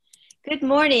Good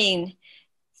morning.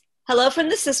 Hello from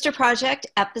the Sister Project,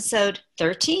 episode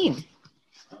 13.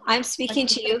 I'm speaking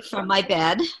to you from my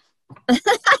bed,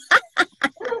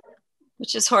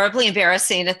 which is horribly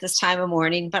embarrassing at this time of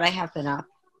morning, but I have been up.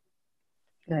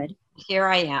 Good. Here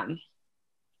I am.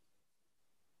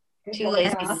 Too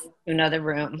lazy to go to another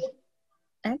room.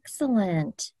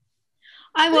 Excellent.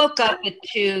 I woke up at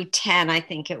 2:10, I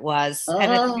think it was.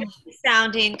 And it's really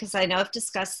sounding, because I know I've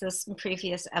discussed this in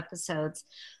previous episodes,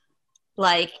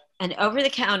 like an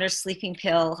over-the-counter sleeping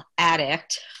pill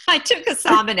addict. I took a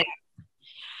Somanex,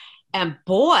 and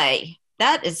boy,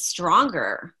 that is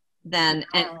stronger than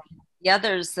the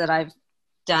others that I've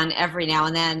done every now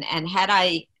and then. And had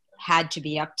I had to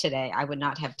be up today, I would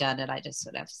not have done it. I just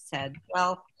would have said,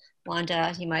 well,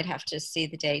 Wanda, you might have to see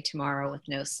the day tomorrow with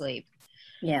no sleep.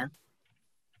 Yeah.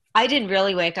 I didn't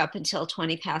really wake up until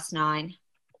 20 past 9.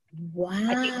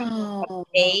 Wow.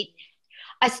 8.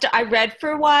 I read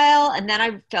for a while, and then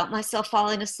I felt myself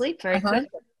falling asleep very quickly.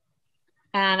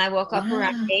 And I woke up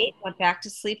around 8, went back to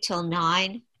sleep till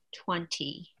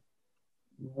 9:20.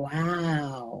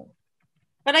 Wow.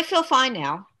 But I feel fine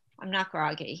now. I'm not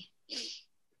groggy.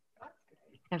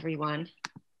 Everyone.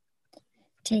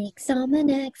 Take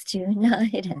Somanex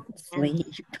tonight and sleep.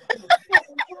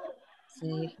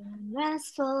 Sleep.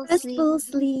 Restful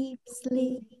sleep.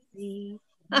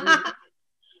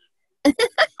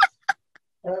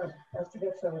 Have to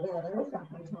get some of that. I was up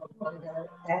until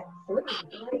at 3.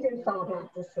 I did fall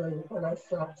back to sleep when I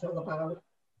slept till about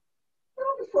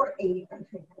before 8. I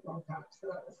think I woke up, so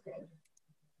that was good.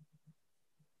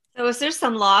 So is there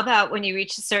some law about when you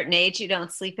reach a certain age you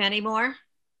don't sleep anymore?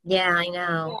 Yeah, I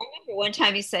know. I remember one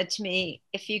time you said to me,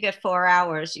 if you get 4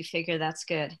 hours, you figure that's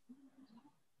good.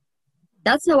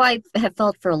 That's how I have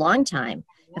felt for a long time.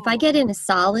 If I get in a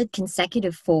solid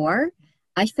consecutive 4,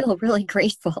 I feel really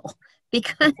grateful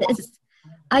because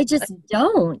I just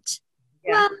don't.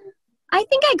 Yeah. Well, I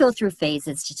think I go through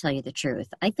phases, to tell you the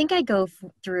truth. I think I go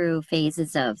through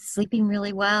phases of sleeping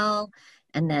really well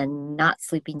and then not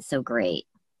sleeping so great.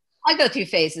 I go through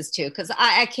phases too, because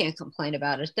I can't complain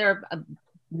about it. There are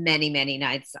many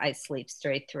nights I sleep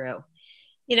straight through.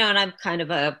 And I'm kind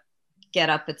of a get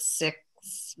up at 6,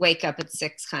 wake up at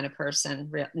 6 kind of person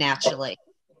naturally.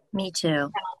 Me too. I don't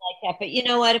like that, but you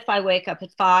know what? If I wake up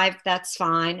at 5, that's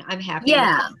fine. I'm happy.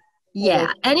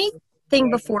 Yeah. Anything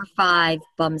before 5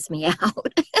 bums me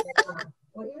out.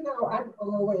 Well, I've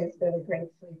always been a great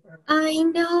sleeper. I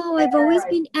know. I've always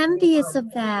been envious of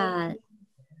that.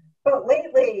 But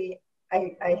lately,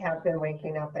 I have been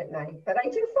waking up at night. But I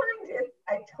do find it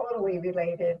totally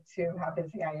related to how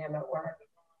busy I am at work.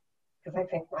 Because I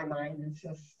think my mind is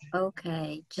just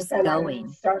going.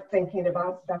 I start thinking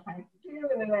about stuff I have to do,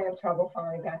 and then I have trouble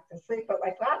falling back to sleep. But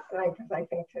like last night, because I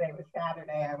think today was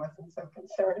Saturday, I wasn't so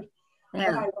concerned.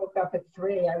 Yeah. When I woke up at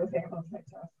 3, I was able to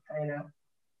just kind of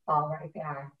fall right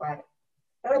back. But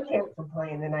I can't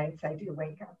complain. The nights I do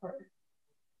wake up are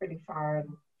pretty far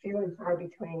and few and far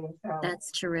between. So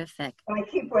that's terrific. But I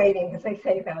keep waiting, because they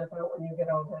say that about when you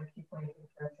get older. I keep waiting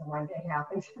for it to one day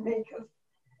happen to me, because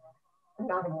I'm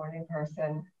not a morning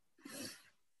person.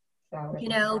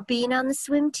 So, being on the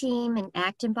swim team in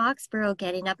Acton Boxborough,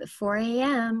 getting up at 4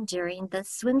 a.m. during the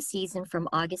swim season from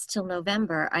August till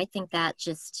November, I think that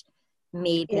just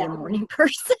made me a morning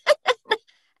person.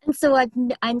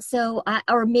 And so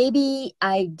or maybe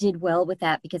I did well with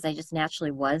that because I just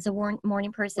naturally was a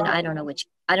morning person. Right. I don't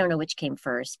know which came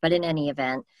first, but in any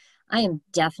event, I am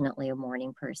definitely a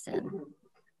morning person. Mm-hmm.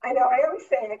 I know. I always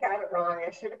say I got it wrong. I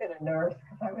should have been a nurse,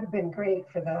 because I would have been great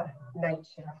for the night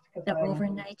shift. The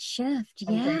overnight shift,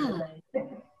 yeah.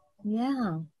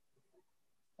 Yeah.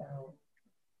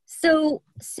 So,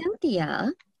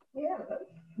 Cynthia,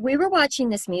 we were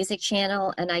watching this music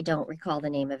channel, and I don't recall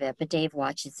the name of it, but Dave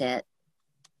watches it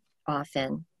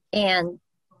often. And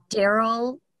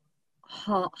Daryl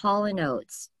Hall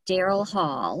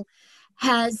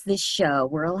has this show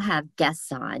where he'll have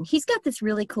guests on. He's got this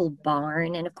really cool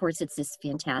barn, and of course it's this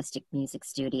fantastic music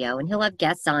studio, and he'll have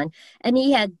guests on, and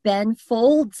he had Ben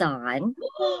Folds on.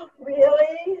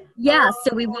 Really? Yeah,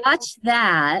 so we watched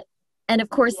that, and of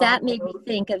course that made me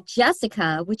think of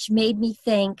Jessica, which made me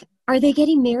think, are they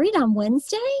getting married on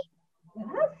Wednesday?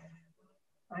 Yes,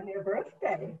 on your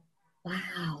birthday.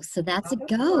 Wow, so that's a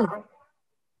go.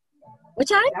 What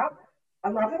time? Yep,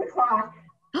 11 o'clock.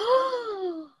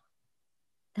 Oh,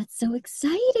 that's so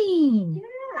exciting.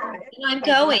 Yeah. I'm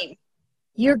going.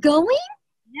 You're going?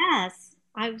 Yes.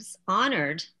 I was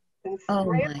honored. Oh,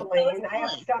 my God. I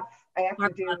have stuff I have to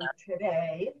do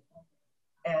today.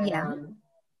 And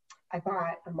I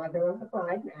bought a Mother of the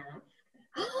Bride mask.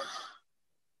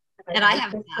 And I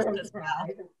have a mask as well.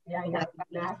 Yeah, I got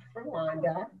a mask for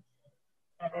Wanda.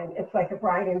 And it's like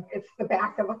it's the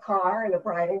back of a car, and the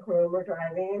bride and groom are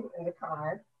driving in the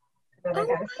car. And then I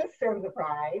got a sister of the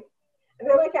bride. And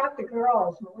then I got the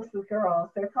girls, Melissa's girls.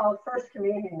 They're called First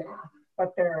Communion now,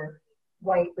 but they're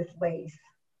white with lace.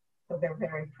 So they're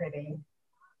very pretty.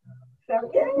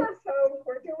 So so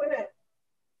we're doing it.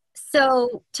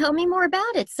 So tell me more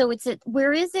about it. So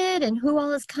where is it, and who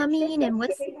all is coming, and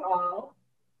what's City Hall?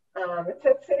 It's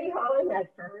at City Hall in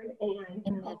Medford,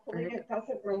 and hopefully it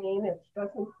doesn't rain. It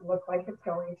doesn't look like it's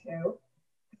going to.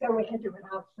 Then we can do it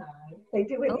outside. They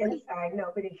do it inside.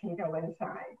 Nobody can go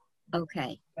inside.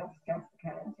 Okay. That's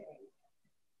Jessica and James.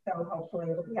 So hopefully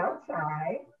it'll be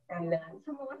outside. And then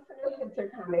some Melissa and kids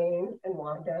are coming, and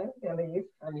Wanda, Billy's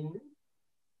coming.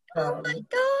 Oh my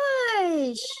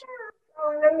gosh.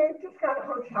 Oh, and then they just got a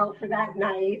hotel for that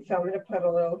night. So I'm going to put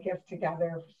a little gift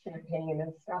together for champagne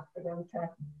and stuff for them to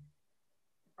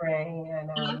bring.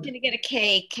 And I'm going to get a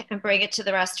cake and bring it to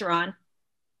the restaurant.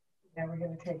 Yeah, we're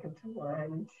going to take them to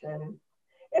lunch. And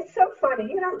it's so funny.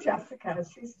 You know, Jessica,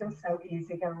 she's just so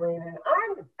easygoing. And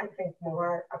I think,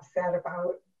 more upset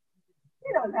about,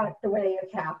 that the way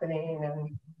it's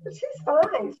happening. But she's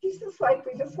fine. She's just like,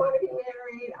 we just want to be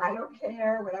married. I don't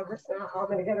care. Whatever's not, I'm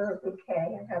going to get her a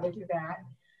bouquet. I got to do that.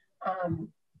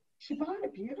 She bought a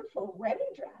beautiful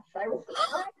wedding dress. I was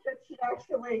surprised that she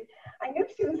actually, I knew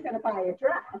she was going to buy a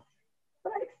dress,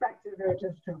 but I expected her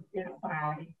just to,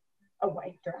 buy a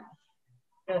white dress.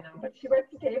 But she went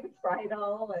to David's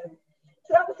Bridal, and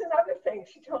so that was another thing.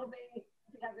 She told me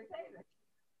the other day that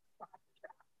she bought a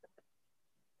dress.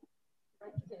 She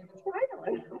went to David's Bridal,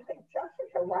 and I'm like,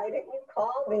 Jessica, why didn't you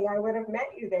call me? I would have met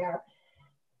you there.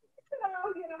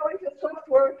 I just left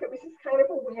work. It was just kind of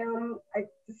a whim. I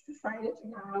just decided to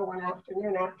go one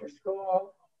afternoon after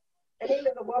school. And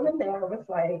even the woman there was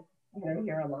like,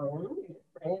 you're alone.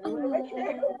 And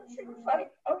she was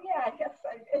like, oh, yeah, I guess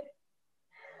I did.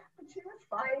 But she was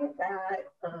fine with that.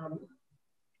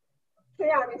 So,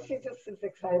 yeah, she just is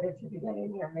excited to be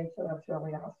getting married. So that's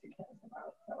really all she cares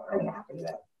about. So I'm happy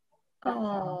that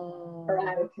her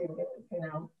attitude is,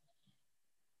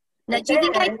 Now, do you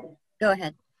think go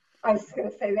ahead. I was going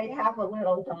to say, they have a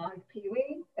little dog,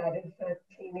 Pee-wee, that is a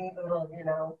teeny little,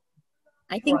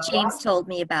 I think chihuahua. James told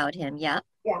me about him, yeah.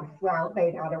 Yes, well,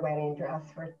 they got a wedding dress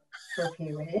for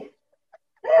Pee-wee.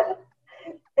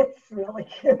 It's really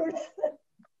cute.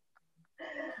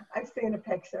 I've seen a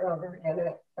picture of her in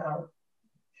it, so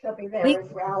she'll be there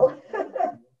as well.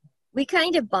 We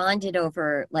kind of bonded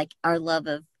over, like,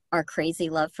 our crazy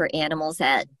love for animals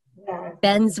at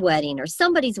Ben's wedding or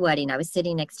somebody's wedding. I was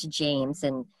sitting next to James,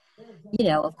 and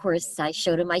of course, I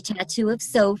showed him my tattoo of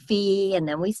Sophie, and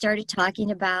then we started talking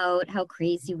about how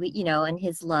crazy and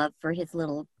his love for his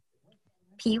little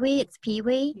Pee-wee. It's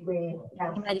Pee-wee.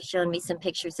 Yeah. He might have shown me some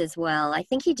pictures as well. I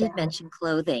think he did mention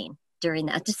clothing during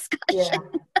that discussion. Yeah.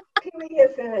 Pee-wee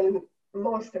is in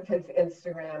most of his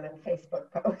Instagram and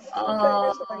Facebook posts.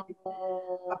 About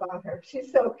her.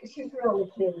 She's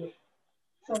really cute.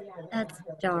 So, yeah, that's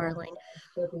darling.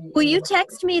 Will you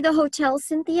text me the hotel,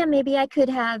 Cynthia? Maybe I could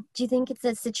have. Do you think it's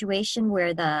a situation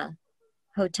where the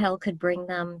hotel could bring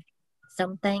them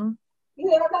something?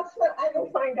 Yeah, that's what I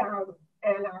will find out.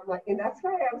 And and that's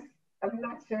why I'm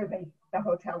not sure the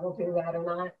hotel will do that or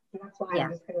not. That's why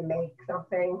I'm just going to make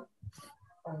something.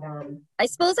 I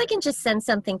suppose I can just send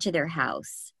something to their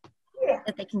house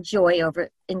that they can enjoy over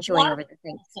the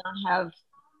things. Don't have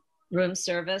room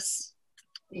service.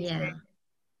 Yeah.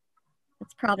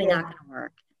 It's probably not going to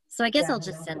work. So I guess I'll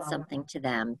just send something to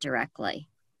them directly.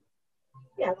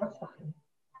 Yeah, that's fine.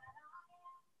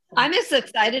 I'm as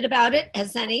excited about it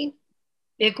as any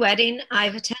big wedding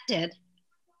I've attended.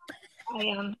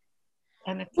 I'm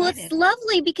excited. Well, it's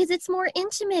lovely because it's more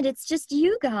intimate. It's just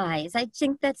you guys. I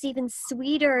think that's even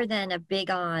sweeter than a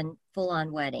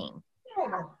full-on wedding.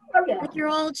 Yeah. Oh, yeah. Like you're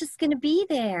all just going to be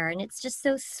there, and it's just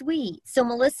so sweet. So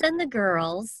Melissa and the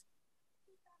girls.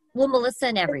 Well, Melissa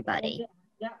and everybody.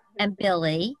 Yeah. And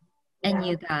Billy and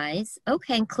you guys.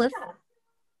 Okay, and Cliff. Yeah.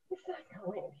 He's not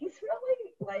going. He's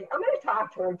really, I'm going to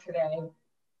talk to him today.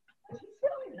 He's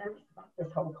really nervous about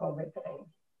this whole COVID thing.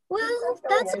 Well,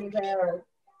 that's okay. So,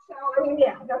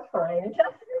 that's fine. And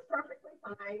Jessica's perfectly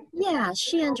fine. Yeah,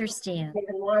 she understands. She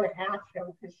didn't even want to ask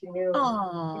him because she knew he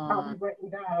probably wouldn't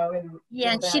go. And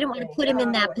she didn't want to put him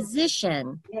in that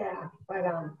position. Yeah, but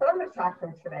I'm going to talk to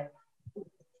him today.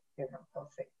 We'll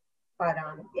see. But,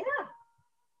 and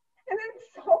then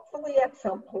hopefully at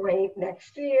some point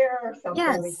next year or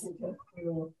something we can just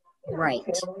do a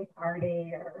family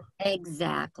party.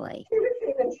 Exactly.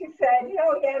 She said,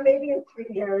 maybe in 3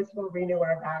 years we'll renew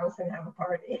our vows and have a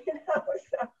party.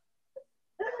 So.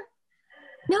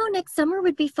 No, next summer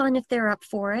would be fun if they're up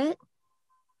for it.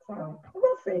 So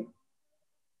we'll see.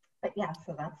 But yeah,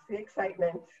 so that's the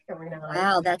excitement going on.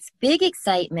 Wow, that's big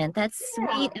excitement. That's Yeah.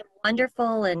 sweet and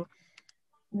wonderful and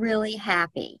really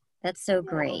happy. That's so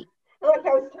great. Like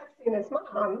I was texting his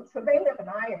mom, so they live in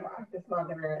Iowa, his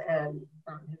mother and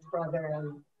his brother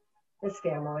and his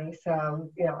family. So,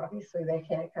 obviously they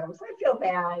can't come. So I feel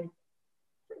bad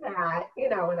for that,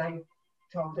 and I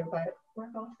told her, but we're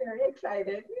both very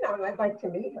excited, and I'd like to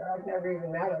meet her. I've never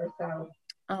even met her. So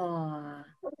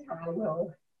sometime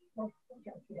we'll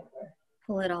get together.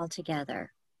 Pull it all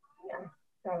together. Yeah.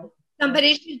 So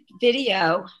somebody should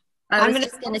video. I'm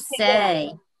just going to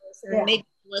say. Maybe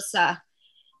Melissa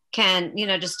can,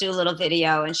 just do a little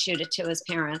video and shoot it to his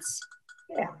parents.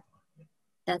 Yeah.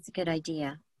 That's a good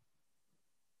idea.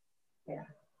 Yeah.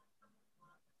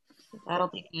 That'll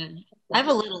be good. I have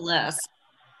a little list.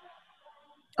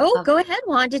 Oh, go ahead,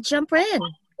 Wanda, jump in.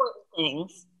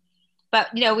 Things. But,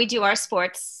 we do our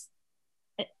sports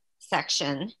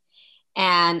section.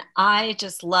 And I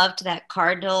just loved that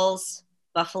Cardinals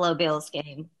Buffalo Bills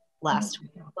game last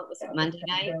week. What was it, Monday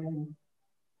night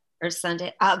or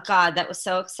Sunday? Oh, God, that was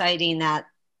so exciting. That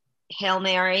Hail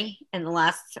Mary in the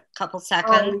last couple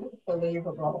seconds.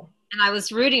 Unbelievable. And I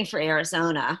was rooting for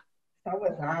Arizona. So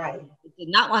was I. I did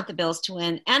not want the Bills to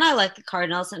win. And I like the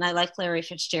Cardinals, and I like Larry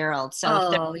Fitzgerald.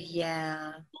 So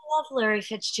yeah. I love Larry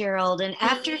Fitzgerald. And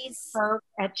after he spoke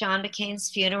at John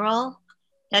McCain's funeral,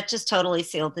 that just totally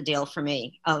sealed the deal for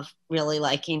me of really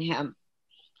liking him.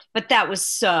 But that was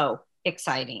so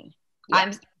exciting. Yeah.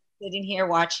 I'm sitting here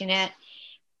watching it.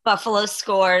 Buffalo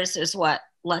scores. There's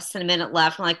less than a minute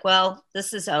left. I'm like, well,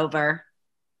 this is over.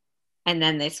 And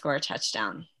then they score a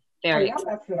touchdown.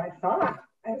 That's what I thought.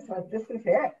 I was like, this is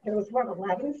it. It was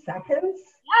 11 seconds?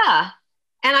 Yeah.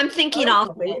 And I'm thinking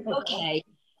okay,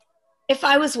 if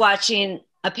I was watching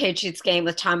a Patriots game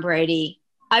with Tom Brady,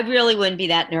 I really wouldn't be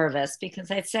that nervous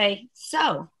because I'd say,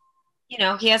 so,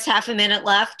 he has half a minute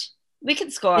left. We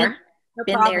can score.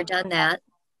 Been there, done that.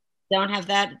 Don't have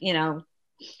that,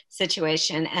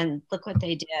 situation. And look what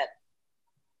they did.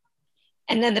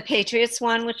 And then the Patriots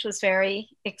won, which was very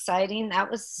exciting. That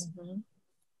was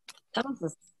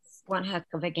one heck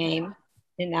of a game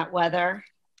in that weather.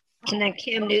 And then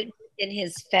Cam Newton in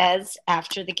his fez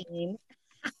after the game.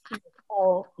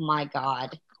 Oh, my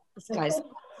God. This guy's...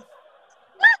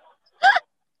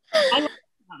 I love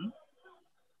him.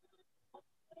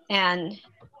 And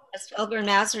as Felger and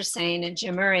Maz are saying, and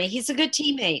Jim Murray, he's a good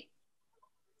teammate.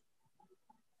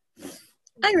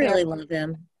 I really love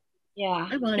him. Yeah.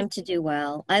 I want him to do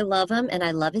well. I love him, and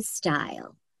I love his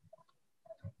style.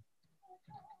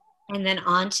 And then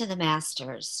on to the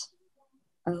Masters.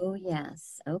 Oh,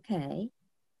 yes. Okay.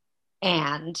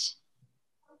 And,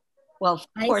 well,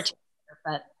 poor Taylor,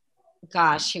 but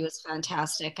gosh, he was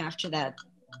fantastic after that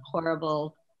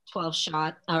horrible 12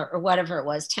 shot or whatever it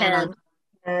was, 10.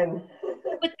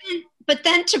 But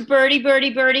then to birdie,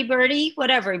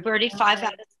 whatever, he birdied 5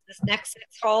 out of his next 6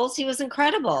 holes. He was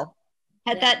incredible.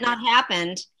 Had that not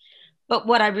happened. But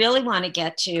what I really want to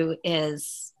get to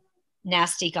is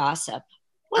nasty gossip.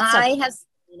 I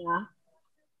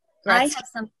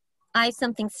have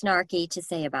something snarky to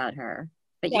say about her.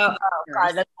 But God,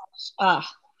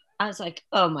 I was like,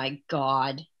 oh my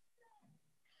God.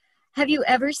 Have you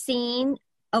ever seen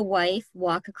a wife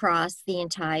walk across the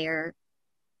entire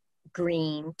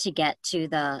green to get to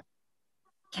the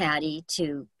caddy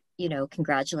to,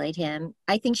 congratulate him?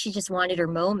 I think she just wanted her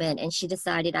moment, and she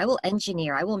decided, I will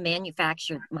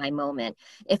manufacture my moment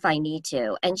if I need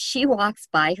to. And she walks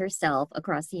by herself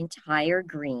across the entire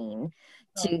green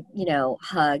to,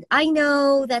 hug. I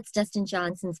know that's Dustin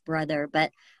Johnson's brother,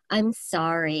 but I'm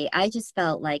sorry. I just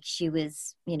felt like she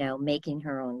was, making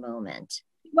her own moment.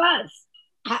 She was.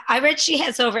 I read she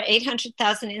has over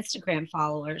 800,000 Instagram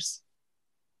followers.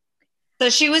 So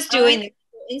she was doing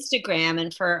Instagram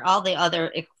and for all the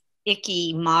other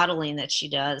icky modeling that she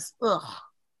does. Ugh.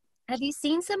 Have you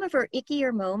seen some of her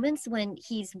ickier moments when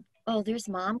there's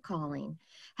mom calling?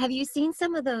 Have you seen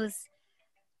some of those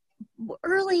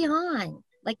early on?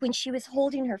 Like when she was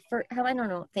holding her first, I don't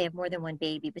know if they have more than one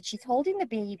baby, but she's holding the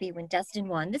baby when Dustin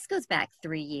won. This goes back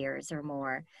 3 years or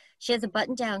more. She has a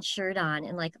button-down shirt on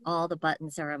and like all the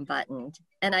buttons are unbuttoned.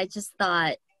 And I just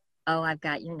thought, oh, I've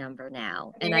got your number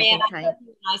now. And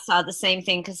I saw the same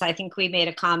thing because I think we made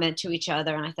a comment to each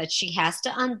other, and I thought she has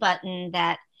to unbutton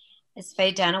that, as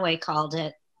Faye Dunaway called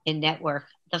it in Network,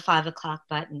 the 5 o'clock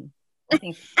button. I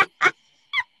think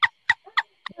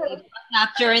not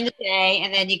during the day,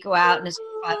 and then you go out and it's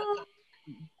 5 o'clock.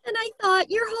 And I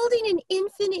thought, you're holding an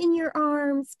infant in your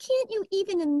arms. Can't you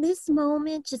even in this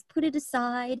moment just put it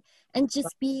aside and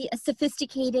just be a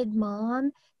sophisticated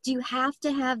mom? Do you have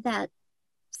to have that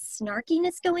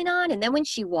snarkiness going on? And then when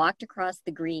she walked across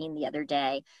the green the other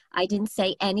day, I didn't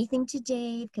say anything to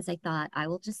Dave because I thought I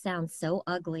will just sound so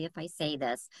ugly if I say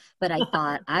this. But I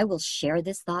thought I will share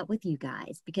this thought with you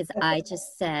guys because I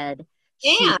just said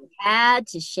she had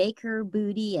to shake her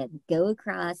booty and go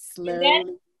across slowly.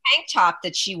 Tank top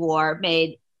that she wore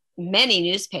made many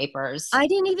newspapers. I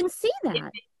didn't even see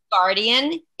that.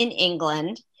 Guardian in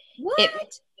England. What?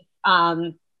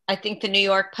 I think the New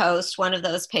York Post, one of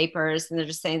those papers, and they're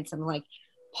just saying something like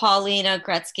Paulina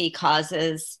Gretzky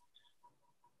causes,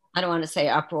 I don't want to say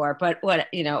uproar, but what,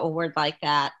 a word like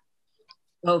that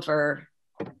over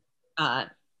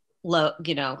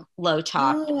low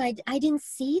talk. Oh, I didn't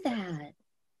see that.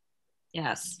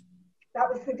 Yes. That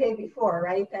was the day before,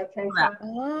 right? That came Right.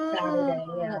 Saturday,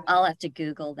 yeah. I'll have to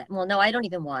Google that. Well, no, I don't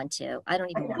even want to.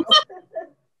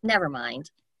 Never mind.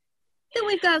 Then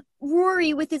we've got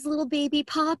Rory with his little baby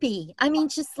Poppy. I mean,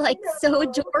 just like so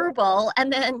adorable.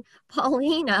 And then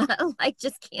Paulina, like,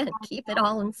 just can't keep it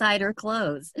all inside her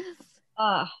clothes.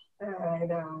 I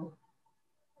know.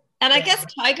 And I guess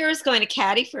Tiger is going to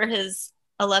caddy for his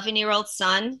 11-year-old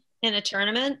son in a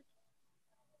tournament.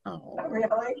 Oh, really?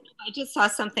 I just saw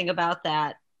something about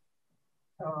that.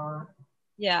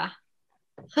 Yeah.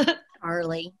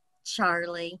 Charlie.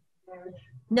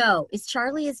 No, is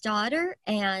Charlie his daughter?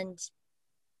 And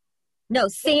no,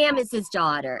 Sam is his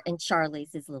daughter and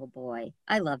Charlie's his little boy.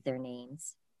 I love their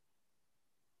names.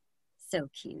 So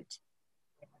cute.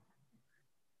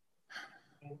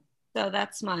 So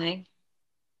that's my.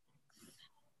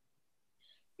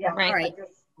 Yeah, right. I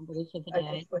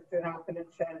just looked it up and it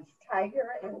says Tiger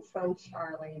and son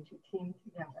Charlie to team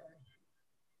together.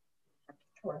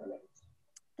 Tournament.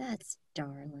 That's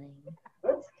darling.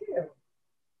 That's cute.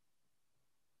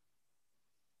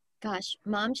 Gosh,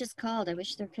 Mom just called. I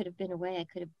wish there could have been a way I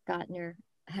could have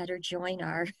had her join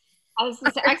our. I was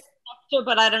going to say, I could her,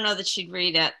 but I don't know that she'd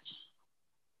read it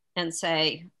and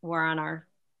say, we're on our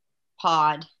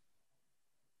pod.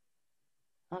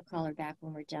 I'll call her back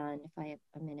when we're done. If I have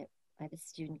a minute, I have a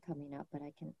student coming up, but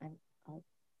I'll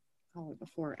call her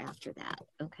before or after that.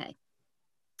 Okay.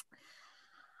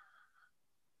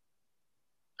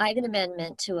 I have an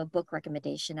amendment to a book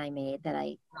recommendation I made that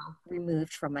I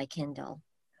removed from my Kindle.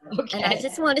 Okay. And I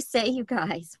just want to say, you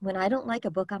guys, when I don't like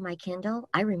a book on my Kindle,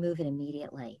 I remove it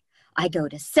immediately. I go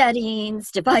to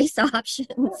settings, device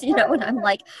options, and I'm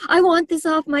like, I want this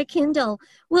off my Kindle.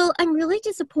 Well, I'm really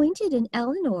disappointed in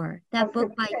Eleanor, that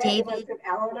book by David. Was it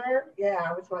Eleanor? Yeah,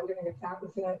 I was wondering if that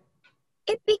was it.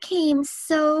 It became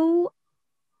so,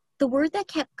 the word that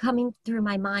kept coming through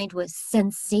my mind was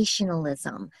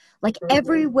sensationalism. Like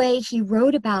every way he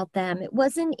wrote about them, it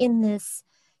wasn't in this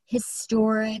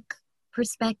historic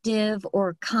perspective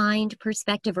or kind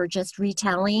perspective or just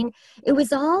retelling. It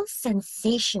was all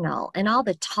sensational, and all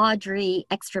the tawdry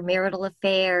extramarital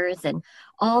affairs and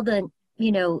all the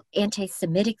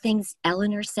anti-Semitic things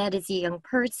Eleanor said as a young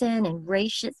person and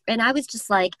racist. And I was just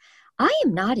like, I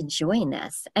am not enjoying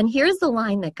this. And here's the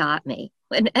line that got me.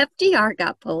 When FDR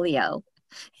got polio,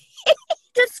 he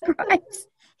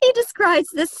describes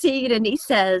this scene and he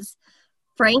says,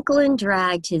 Franklin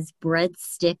dragged his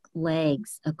breadstick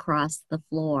legs across the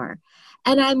floor.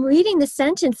 And I'm reading the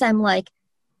sentence. I'm like,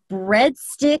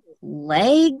 breadstick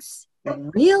legs?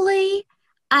 Really?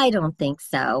 I don't think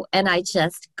so. And I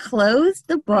just closed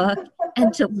the book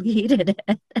and deleted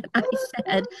it. And I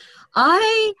said,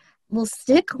 I will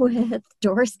stick with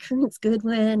Doris Kearns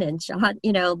Goodwin and John,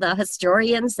 the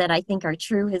historians that I think are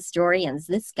true historians.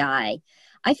 This guy,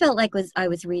 I felt like I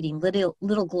was reading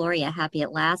Little Gloria Happy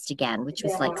at Last again, which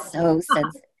was like so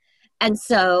sensitive. And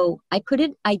so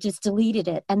I just deleted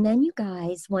it. And then you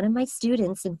guys, one of my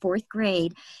students in 4th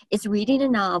grade is reading a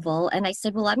novel. And I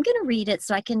said, well, I'm going to read it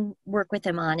so I can work with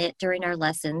him on it during our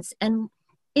lessons. And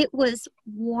it was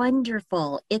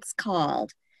wonderful. It's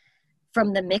called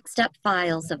From the Mixed Up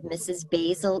Files of Mrs.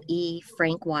 Basil E.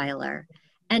 Frankweiler.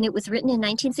 And it was written in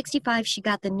 1965. She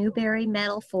got the Newbery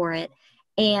Medal for it.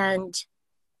 And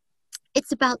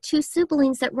it's about 2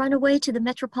 siblings that run away to the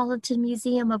Metropolitan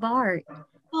Museum of Art.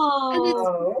 Oh. And it's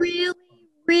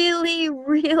really, really,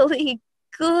 really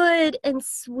good and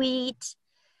sweet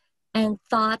and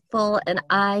thoughtful. And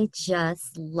I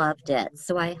just loved it.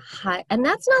 So and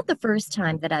that's not the first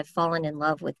time that I've fallen in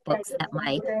love with books that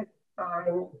might.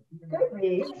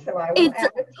 Goodreads, so I will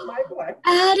add it to my book.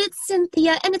 Add it,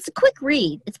 Cynthia. And it's a quick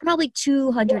read. It's probably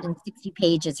 260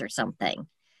 pages or something.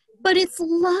 But it's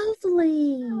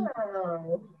lovely.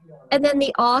 Oh, And then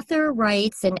the author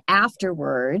writes an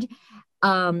afterword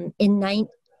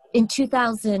in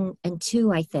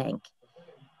 2002, I think,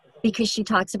 because she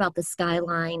talks about the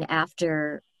skyline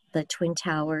after the Twin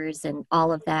Towers and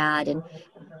all of that.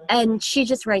 And she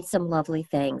just writes some lovely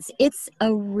things. It's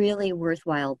a really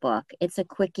worthwhile book. It's a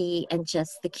quickie and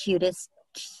just the cutest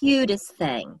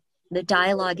thing. The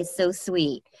dialogue is so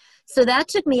sweet. So that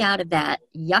took me out of that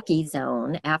yucky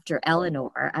zone after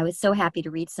Eleanor. I was so happy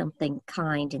to read something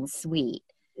kind and sweet.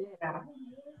 Yeah.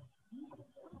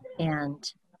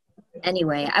 And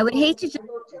anyway, I would hate to just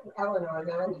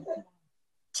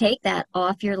take that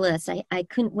off your list. I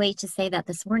couldn't wait to say that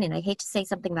this morning. I hate to say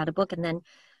something about a book and then,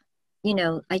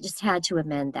 I just had to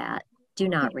amend that. Do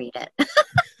not read it.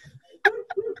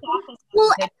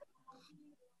 Well,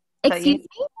 excuse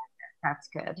me? That's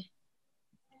good.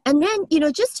 And then,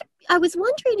 I was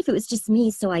wondering if it was just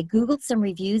me, so I Googled some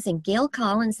reviews, and Gail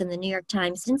Collins in the New York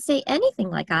Times didn't say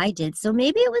anything like I did, so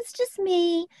maybe it was just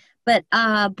me. But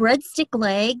breadstick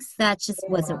legs, that just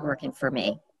wasn't working for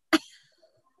me.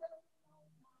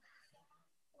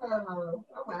 Oh,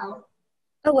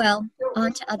 well.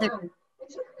 On to other...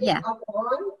 Yeah. A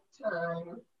long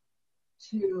time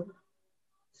to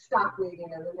stop reading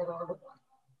in the middle of the book.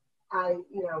 I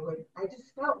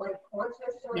just felt like once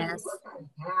I started the book, I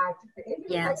had to finish.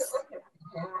 Yes.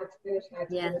 I had to finish.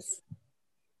 Yes.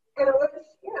 And it was,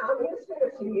 it's been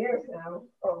a few years now,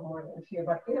 or more than a few,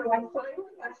 but, I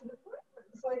finally got to the point where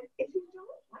it's like, if you don't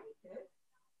like it,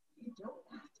 you don't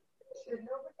have to finish it.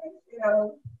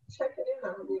 Nobody's, checking in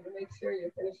on you to make sure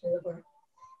you're finishing the book.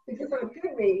 Because on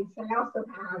Goodreads, I also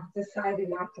have decided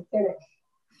not to finish.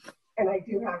 And I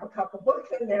do have a couple books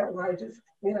in there where I just,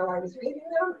 I was reading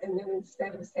them, and then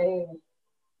instead of saying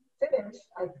finish,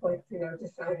 I clicked,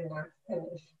 decided not to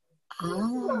finish.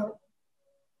 Oh.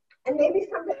 And maybe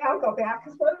someday I'll go back,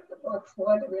 because one of the books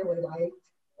one really liked,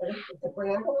 the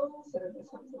Brambles, or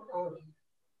something else.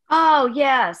 Oh,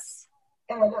 yes.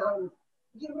 And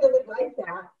he really liked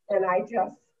that, and I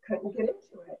just couldn't get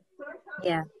into it. So I thought,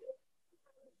 yeah.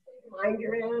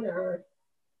 Reminder in, or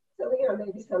so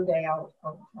maybe someday I'll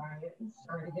try it and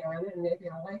start again, and maybe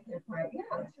I'll like it. But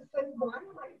yeah, it's just like, why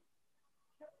am I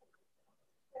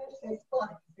finish this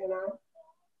book? So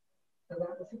that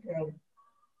was a good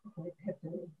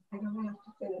epiphany. I don't have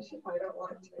to finish if I don't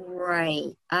want to.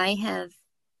 Right.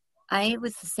 I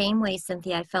was the same way,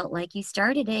 Cynthia. I felt like you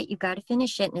started it, you got to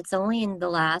finish it, and it's only in the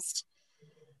last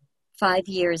 5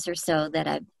 years or so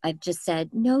that I've just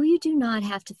said, no, you do not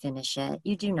have to finish it.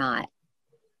 You do not.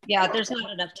 Yeah, there's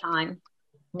not enough time.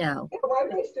 No. Yeah, why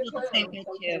waste your time on something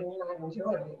you're not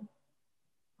enjoying?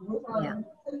 Move on. Yeah.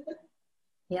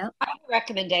 Yep. I have a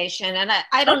recommendation, and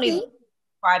I don't even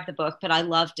describe the book, but I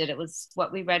loved it. It was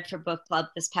what we read for book club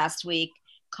this past week,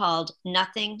 called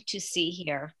Nothing to See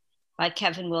Here by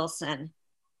Kevin Wilson.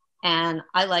 And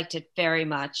I liked it very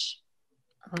much.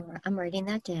 I'm writing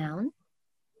that down.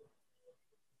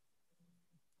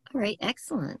 All right,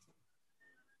 excellent.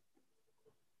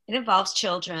 It involves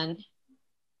children.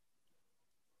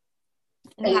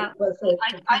 And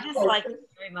I just like it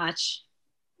very much.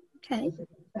 Okay.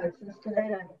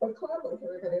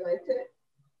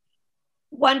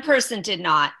 One person did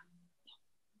not.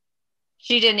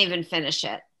 She didn't even finish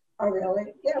it. Oh,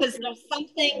 really? Yeah. Because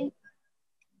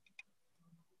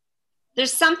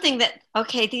there's something that,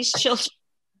 okay, these children,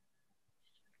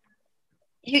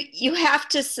 you have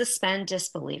to suspend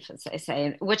disbelief, as they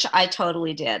say, which I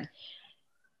totally did.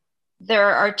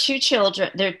 There are two children,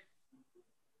 they're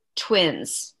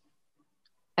twins.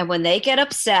 And when they get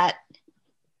upset,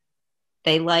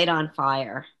 they light on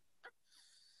fire.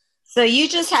 So you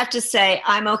just have to say,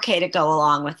 I'm okay to go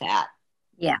along with that.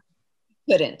 Yeah.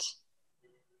 Couldn't.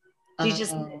 She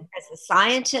just, as a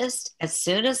scientist, as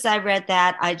soon as I read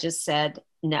that, I just said,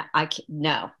 no,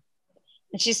 no.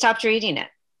 And she stopped reading it.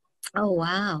 Oh,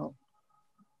 wow.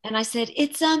 And I said,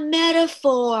 it's a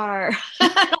metaphor.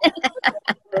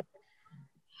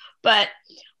 But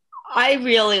I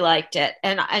really liked it.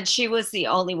 And she was the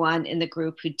only one in the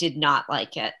group who did not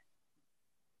like it.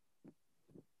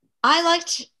 I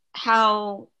liked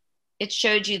how it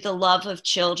showed you the love of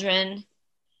children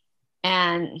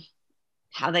and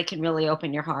how they can really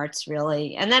open your hearts,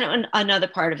 really. And then another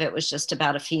part of it was just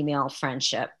about a female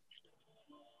friendship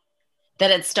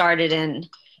that had started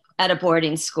at a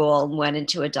boarding school and went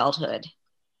into adulthood.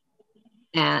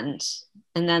 And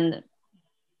then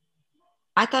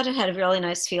I thought it had a really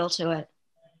nice feel to it.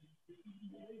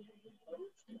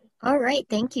 All right.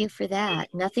 Thank you for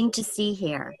that. Nothing to See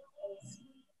Here.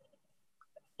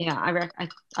 Yeah,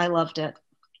 I loved it.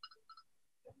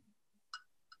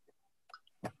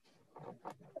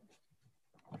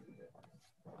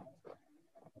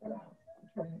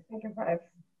 think if I've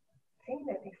seen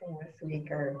anything this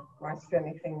week or watched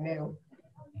anything new.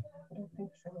 I don't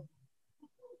think so.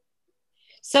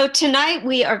 So tonight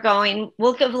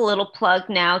we'll give a little plug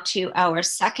now to our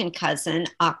second cousin,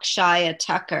 Akshaya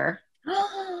Tucker,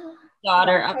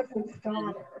 daughter of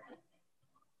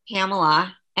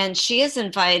Pamela. And she has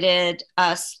invited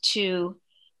us to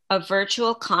a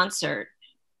virtual concert.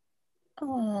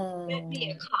 Oh. Sent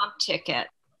me a comp ticket.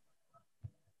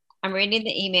 I'm reading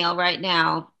the email right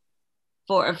now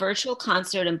for a virtual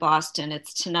concert in Boston.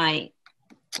 It's tonight.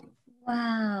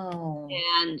 Wow.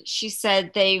 And she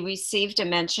said they received a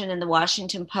mention in the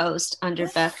Washington Post under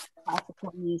Best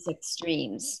Classical Music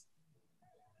Streams.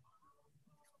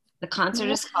 The concert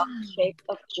is called Shape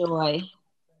of Joy.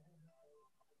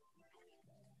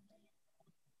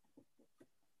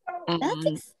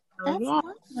 That's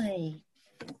lovely.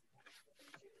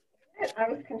 I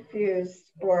was confused,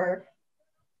 or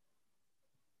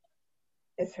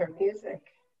is her music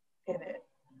in it?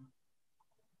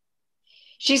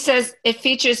 She says it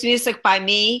features music by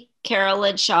me,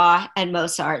 Carolyn Shaw, and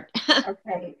Mozart.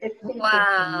 Okay, it's music.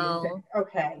 Wow. Music.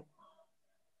 Okay.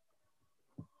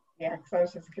 Yeah, because I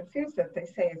was just confused that they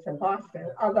say it's in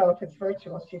Boston. Although if it's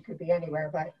virtual, she could be anywhere.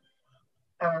 But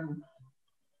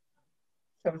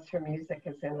so it's her music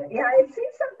is in it. Yeah, I see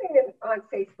something on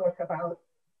Facebook about,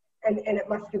 and it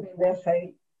must have been this.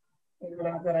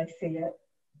 Now that I see it,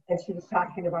 and she was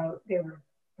talking about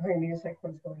her music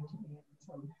was going to be in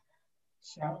some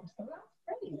show. So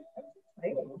that's great. That's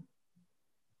exciting.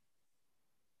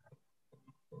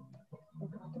 I'll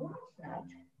have to watch that.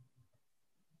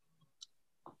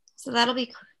 So that'll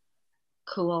be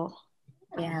cool.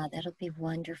 Yeah, that'll be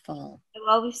wonderful.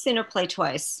 Well, we've seen her play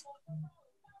twice.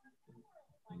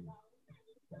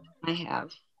 I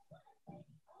have.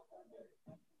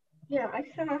 Yeah, I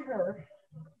saw her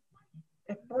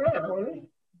at Brown.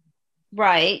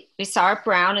 Right. We saw her at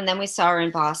Brown, and then we saw her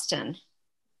in Boston.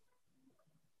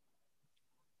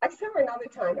 I saw her another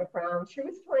time at Brown. She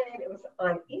was playing, it was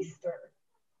on Easter,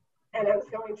 and I was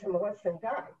going to Melissa and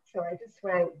Doug, so I just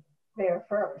went there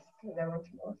first, and then went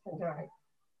to Melissa and Doug.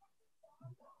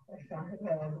 I saw her then.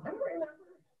 I don't remember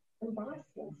in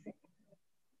Boston.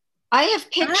 I have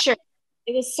pictures.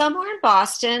 It was somewhere in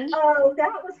Boston. Oh,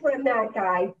 that was when that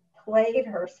guy played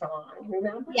her song,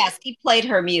 remember? Yes, he played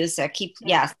her music.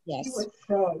 Yes. He was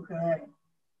so good.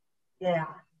 Yeah.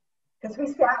 Because we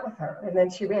sat with her, and then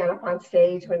she ran up on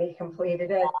stage when he completed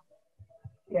it.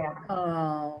 Yeah.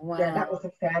 Oh, wow. Yeah, that was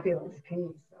a fabulous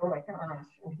piece. Oh my gosh.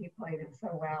 And he played it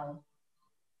so well.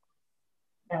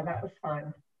 Yeah, that was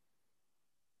fun.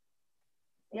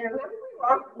 Yeah, remember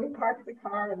we parked the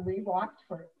car and we walked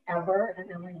forever, and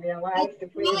then we realized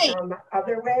if we had gone the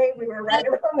other way, we were right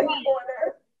around the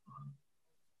corner.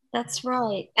 That's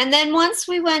right. And then once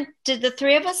we went, did the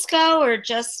three of us go, or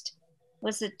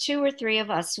was it two or three of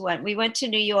us who went? We went to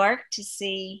New York to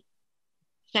see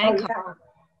Shankar. Oh,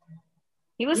 yeah.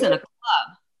 He was in a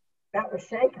club. That was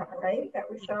Shankar, right? That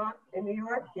we saw in New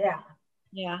York? Yeah.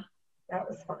 Yeah. That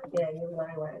was fun. Yeah, you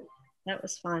and I went. That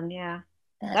was fun, yeah.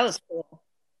 That was cool.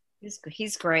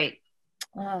 He's great.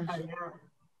 Oh, yeah.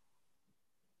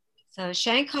 So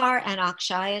Shankar and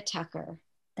Akshaya Tucker.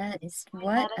 That is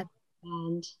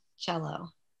and cello.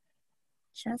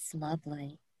 Just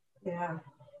lovely. Yeah.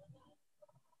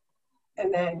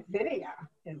 And then Vidya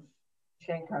is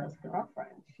Shankar's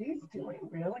girlfriend. She's doing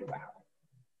really well.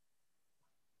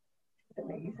 It's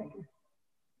amazing.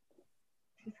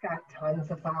 She's got tons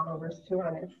of followers too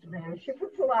on Instagram. She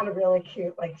puts a lot of really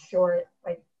cute, short,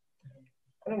 I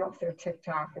don't know if they're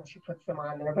TikTok, and she puts them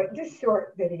on there, but just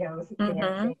short videos of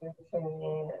dancing and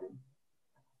singing, and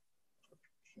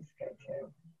she's good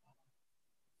too.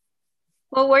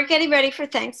 Well, we're getting ready for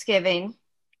Thanksgiving.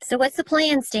 So what's the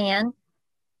plan, Stan?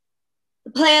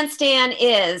 The plan, Stan,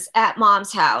 is at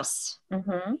Mom's house.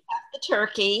 Mm-hmm. Have the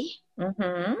turkey.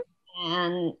 Mm-hmm.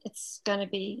 And it's going to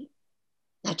be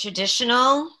a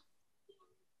traditional,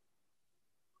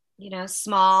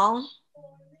 small,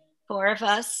 four of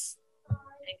us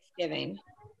Thanksgiving.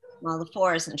 Well, the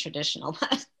four isn't traditional,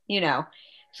 but,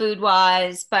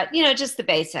 food-wise, but, just the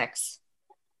basics.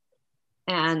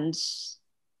 And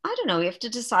I don't know, we have to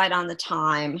decide on the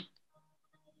time.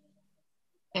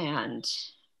 And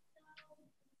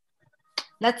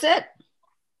that's it.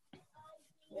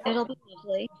 It'll be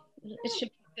lovely. It should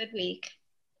be a good week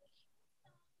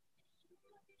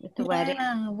with the wedding.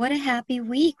 What a happy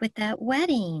week with that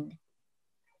wedding.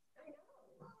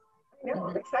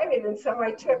 I'm excited. And so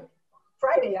I took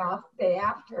Friday off, day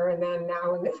after, and then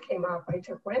now when this came up, I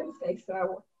took Wednesday.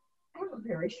 So I have a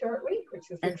very short week,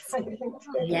 which is exciting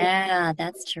too. Yeah,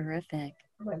 that's terrific.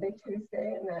 Monday,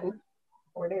 Tuesday, and then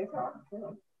 4 days off.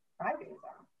 Fridays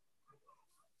are.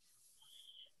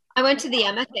 I went to the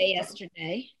MFA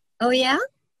yesterday. Oh, yeah?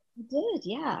 I did,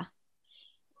 yeah.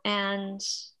 And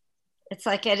it's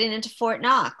like getting into Fort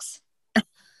Knox, which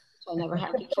I never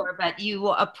had before, but you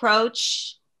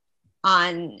approach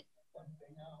on,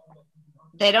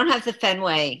 they don't have the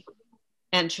Fenway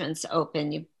entrance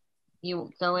open.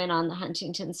 You go in on the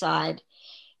Huntington side,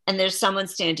 and there's someone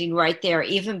standing right there,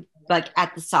 even like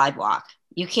at the sidewalk.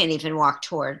 You can't even walk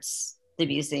towards the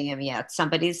museum yet.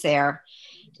 Somebody's there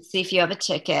to see if you have a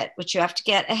ticket, which you have to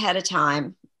get ahead of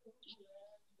time.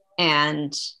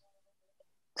 And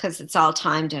because it's all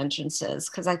timed entrances,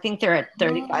 because I think they're at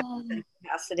 35%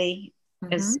 capacity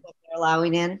is what they're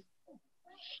allowing in.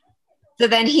 So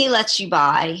then he lets you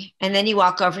buy, and then you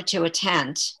walk over to a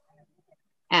tent,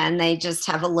 and they just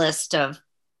have a list of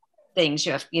things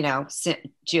you have, do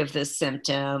you have this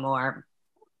symptom or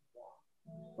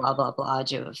blah, blah, blah,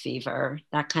 do you have a fever,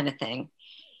 that kind of thing.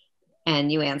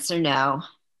 And you answer no.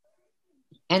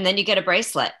 And then you get a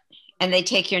bracelet, and they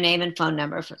take your name and phone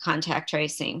number for contact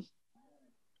tracing.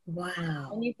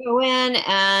 Wow. And you go in,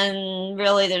 and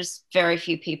really there's very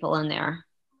few people in there.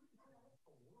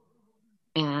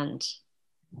 And,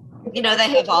 they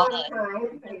have all the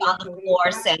on the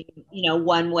floor saying,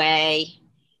 one way.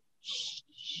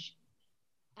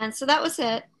 And so that was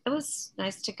it. It was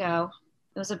nice to go.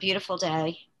 It was a beautiful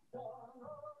day.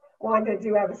 Well, did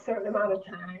you have a certain amount of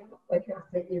time? Like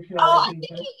you can I think,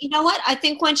 you know what? I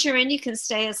think once you're in, you can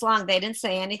stay as long. They didn't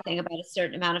say anything about a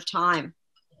certain amount of time.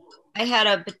 I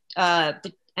had a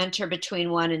enter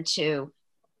between 1 and 2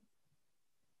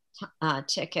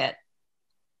 ticket,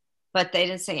 but they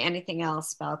didn't say anything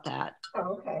else about that.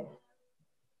 Oh, okay.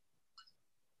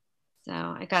 So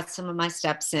I got some of my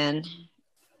steps in.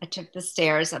 I took the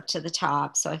stairs up to the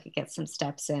top so I could get some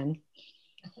steps in.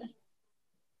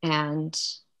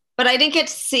 But I didn't get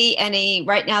to see any.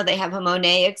 Right now they have a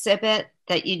Monet exhibit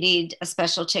that you need a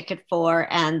special ticket for,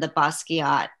 and the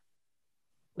Basquiat,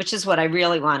 which is what I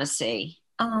really want to see.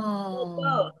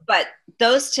 Oh. But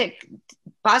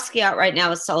Basquiat right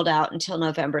now is sold out until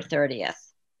November 30th.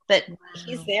 But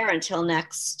he's there until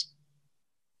next,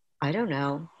 I don't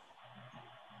know,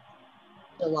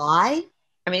 July?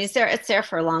 I mean, it's there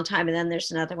for a long time. And then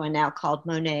there's another one now called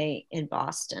Monet in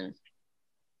Boston.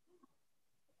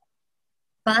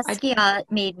 Basquiat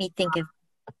made me think of,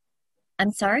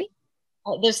 I'm sorry?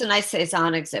 There's a nice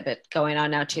Cezanne exhibit going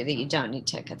on now too that you don't need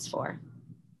tickets for.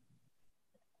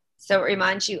 So it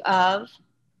reminds you of?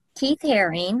 Keith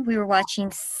Haring. We were watching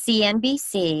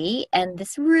CNBC, and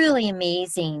this really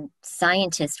amazing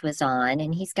scientist was on,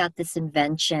 and he's got this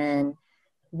invention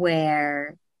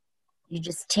where you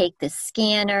just take the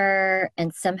scanner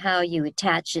and somehow you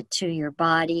attach it to your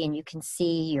body, and you can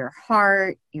see your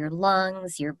heart, your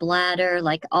lungs, your bladder,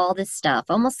 like all this stuff,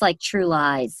 almost like True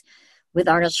Lies with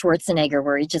Arnold Schwarzenegger,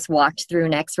 where he just walked through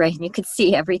an x-ray and you could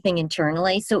see everything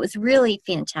internally. So it was really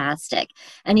fantastic.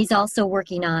 And he's also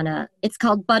working on it's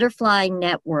called Butterfly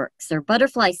Networks, or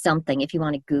Butterfly something, if you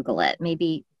want to Google it.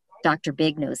 Maybe Dr.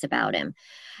 Big knows about him.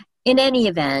 In any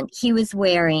event, he was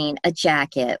wearing a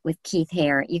jacket with Keith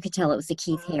Haring. You could tell it was a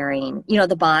Keith Haring,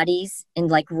 the bodies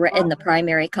in in the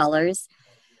primary colors.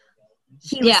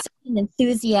 He was an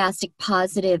enthusiastic,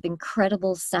 positive,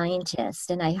 incredible scientist.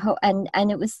 And I hope, and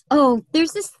it was,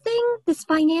 there's this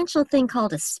financial thing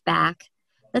called a SPAC.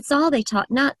 That's all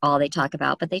not all they talk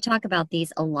about, but they talk about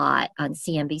these a lot on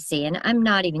CNBC. And I'm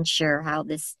not even sure how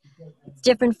it's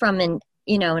different from an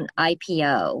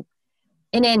IPO.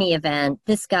 In any event,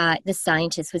 this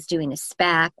scientist was doing a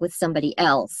SPAC with somebody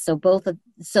else. So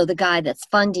the guy that's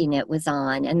funding it was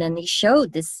on, and then they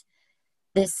showed this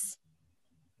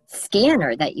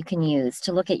scanner that you can use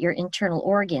to look at your internal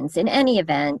organs. In any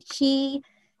event,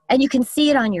 and you can see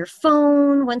it on your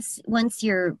phone once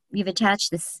you've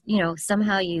attached this,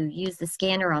 somehow you use the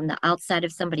scanner on the outside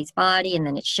of somebody's body, and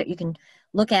then you can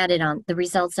look at it on the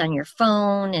results on your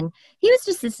phone. And he was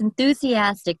just this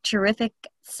enthusiastic, terrific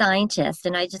scientist,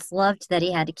 and I just loved that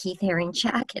he had a Keith Haring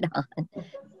jacket on.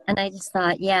 And I just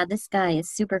thought, yeah, this guy is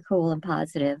super cool and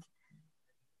positive.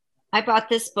 I bought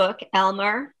this book,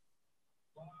 Elmer,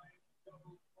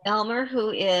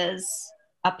 who is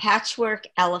a patchwork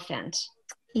elephant.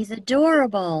 He's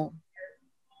adorable.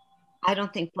 I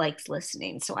don't think Blake's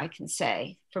listening, so I can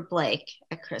say for Blake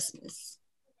at Christmas.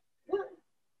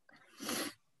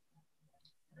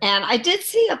 And I did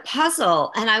see a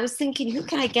puzzle, and I was thinking, who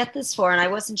can I get this for? And I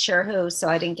wasn't sure who, so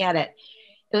I didn't get it.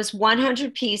 It was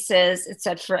 100 pieces. It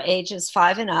said for ages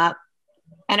 5 and up.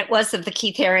 And it was of the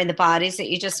Keith Haring, the bodies that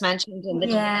you just mentioned.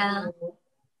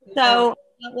 So,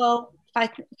 well,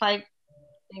 if I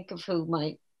think of who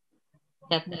might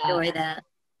get that. Enjoy that.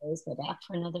 always go back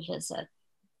for another visit.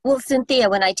 Well, Cynthia,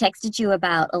 when I texted you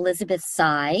about Elizabeth's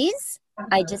size,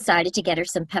 I decided to get her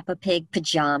some Peppa Pig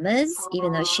pajamas,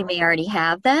 even though she may already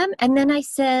have them. And then I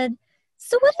said,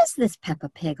 so what is this Peppa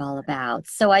Pig all about?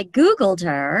 So I Googled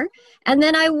her, and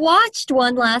then I watched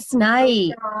one last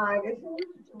night.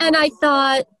 And I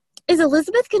thought, is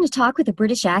Elizabeth going to talk with a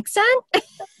British accent?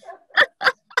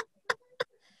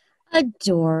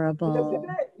 Adorable.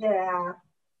 Yeah.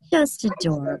 Just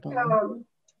adorable.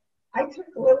 I took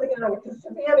Liliana because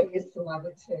Savannah used to love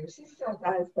it too. She still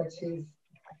does, but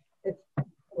it's a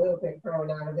little bit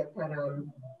grown out of it. But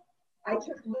I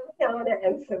took Liliana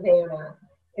and Savannah.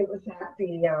 It was at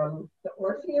the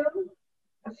Orpheum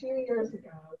a few years ago,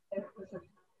 and it was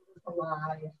a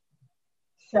live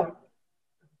show.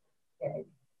 Okay.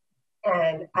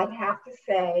 And I have to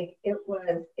say, it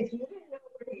was, if you didn't know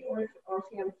where the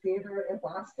Orpheum Theater in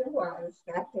Boston was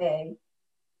that day,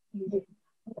 you didn't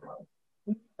know.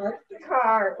 We parked the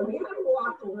car, and we had to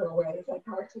walk a little ways. I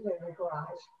parked it in the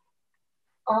garage.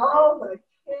 All the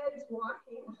kids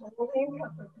walking, holding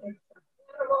Peppa Pig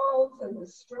animals, and the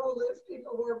strollers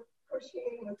people were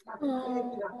pushing with Peppa Pig.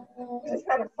 You just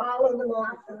had to follow the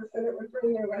masses, and it would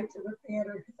bring you right to the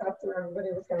theater because that's where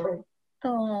everybody was going.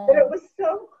 But it was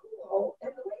so cool,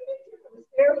 and the way they did it was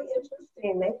very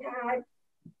interesting. They had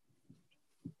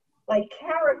like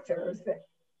characters that,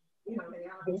 you know, they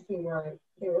obviously weren't,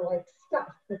 they were like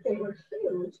stuffed, but they were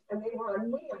huge and they were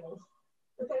on wheels.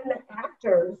 But then the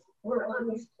actors were on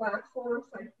these platforms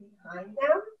like behind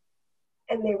them,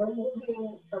 and they were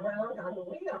moving around on the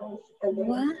wheels, and they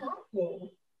were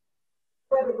talking.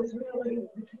 But it was really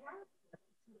the characters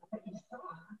that you saw.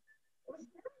 It was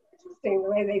very interesting the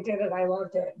way they did it. I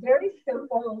loved it. Very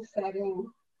simple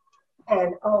setting.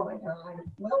 And oh my God,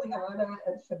 Liliana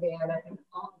and Savannah and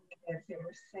all the kids, they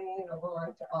were singing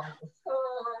along to all the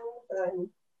songs, and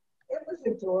it was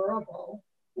adorable.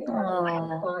 We had a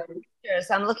lot of fun. Yes,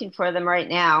 I'm looking for them right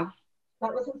now.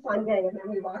 That was a fun day, and then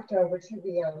we walked over to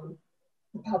the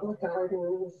public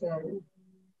gardens, and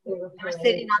they were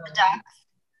sitting on the docks.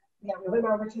 Yeah, we went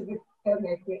over to the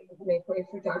make way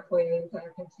for ducklings. I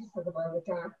have pictures of them on the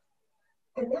dock.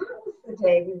 And that was the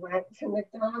day we went to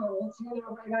McDonald's, you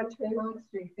know, right on Tremont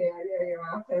Street there near your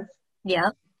office.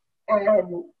 Yeah.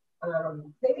 And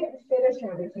they didn't finish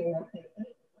everything that they ate.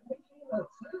 When we came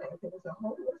outside, there was a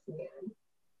homeless man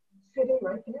sitting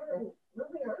right there, and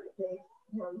really gave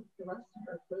him the rest of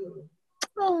her food.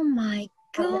 Oh my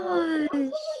gosh. I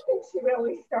think she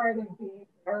really started being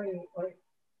very like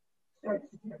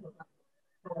sensitive about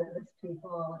homeless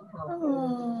people and how they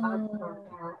talk about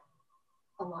that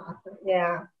a lot. But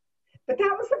yeah, but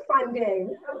that was a fun day.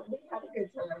 We had a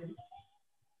good time.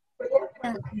 But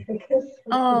yeah,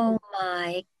 oh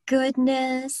my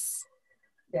goodness.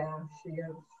 Yeah, she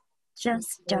is.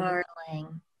 Just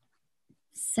darling.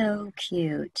 So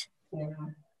cute.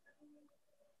 Yeah.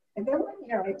 And then one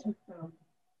year I took them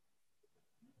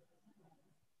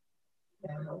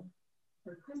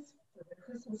for the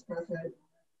Christmas present,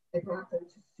 I brought them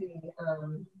to see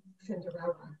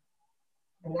Cinderella.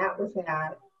 And that was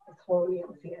at the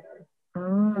Colonial Theater.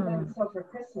 And then so for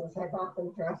Christmas, I bought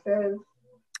them dresses.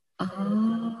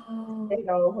 Oh. They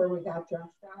know where we got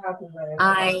dressed up.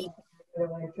 And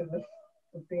went to the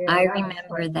theater. I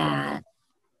remember that.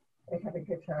 They had a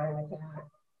good time with that.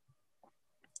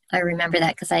 I remember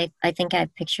that because I think I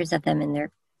have pictures of them in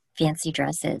their fancy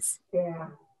dresses. Yeah.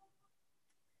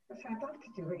 Which I'd love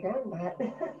to do again, but...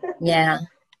 yeah.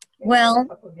 Well,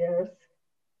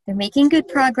 they're making good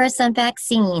progress on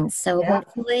vaccines, so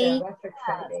hopefully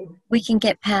we can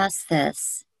get past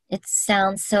this. It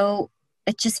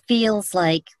just feels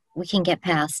like we can get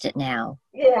past it now.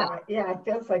 Yeah, it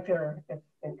feels like it's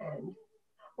an end.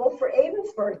 Well, for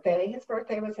Aiden's birthday, his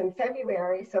birthday was in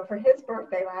February, so for his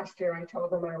birthday last year, I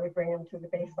told him I would bring him to the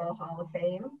Baseball Hall of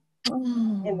Fame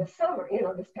in the summer,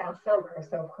 this past summer.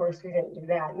 So, of course, we didn't do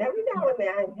that. And every now and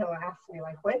then, he'll ask me,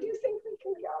 like, when do you think we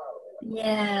can go?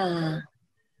 Yeah.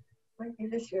 Might be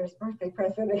this year's birthday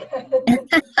present.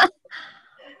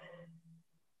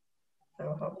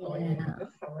 So, hopefully,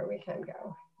 this summer we can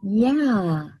go.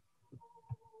 Yeah.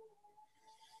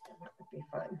 That would be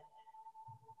fun.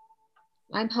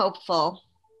 I'm hopeful.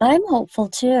 I'm hopeful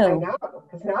too. I know,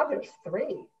 because now there's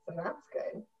 3, so that's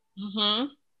good. Mm-hmm.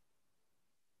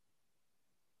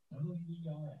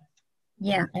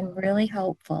 Yeah, I'm really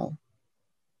hopeful.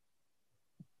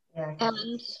 Yeah.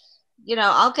 And,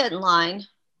 I'll get in line.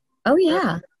 Oh,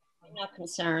 yeah. I'm not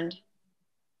concerned.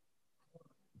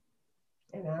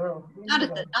 I know.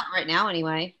 Not right now,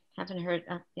 anyway. Haven't heard.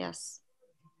 Yes.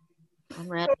 I'm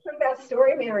ready. I heard that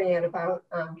story, Marianne, about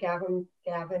Gavin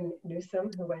Newsom,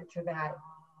 who went to that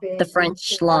The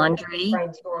French Laundry.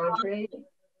 French Laundry.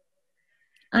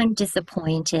 I'm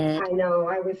disappointed. I know,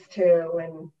 I was too,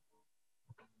 and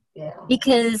yeah.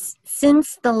 Because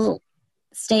since the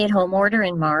stay-at-home order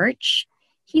in March,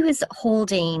 he was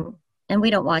holding, and we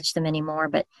don't watch them anymore,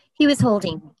 but he was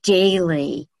holding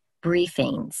daily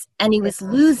briefings, and he was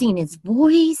losing his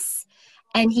voice,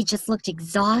 and he just looked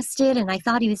exhausted, and I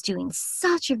thought he was doing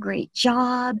such a great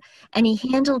job, and he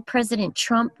handled President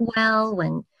Trump well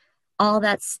when all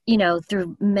that's,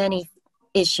 through many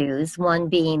issues, one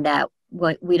being that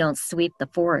we don't sweep the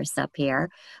forest up here,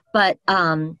 but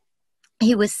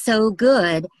he was so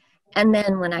good. And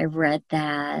then when I read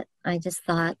that, I just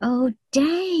thought, oh,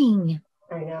 dang.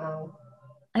 I know.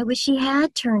 I wish he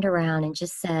had turned around and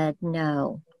just said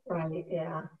no. Right,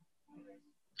 yeah.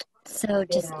 So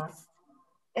just... Yeah.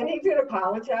 And he did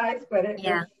apologize, but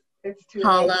it's too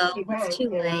hollow. late. It's too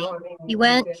late. I mean, he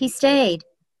went, he stayed.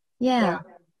 Yeah.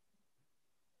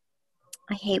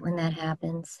 I hate when that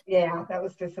happens. Yeah, that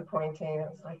was disappointing. It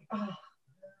was like, oh,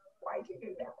 why'd you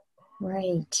do that?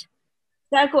 Right.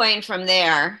 Segueing from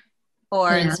there,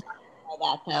 or Yeah.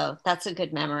 that though, that's a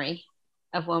good memory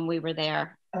of when we were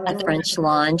there. At French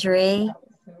Laundry.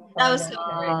 That was so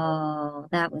great. Oh,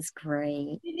 that was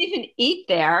great. We didn't even eat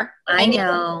there. I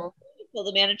know. Well,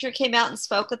 the manager came out and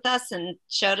spoke with us and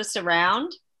showed us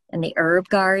around. And the herb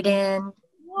garden.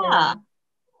 Yeah.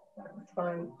 That was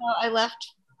fun. So I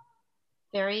left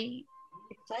very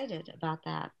excited about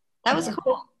that. That was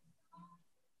cool.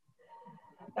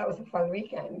 That was a fun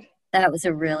weekend. That was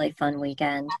a really fun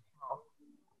weekend.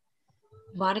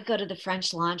 Want to go to the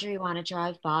French Laundry? Want to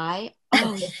drive by?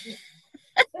 Oh.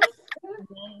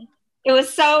 It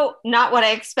was so not what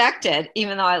I expected,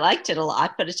 even though I liked it a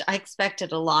lot, but I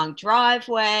expected a long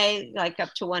driveway, like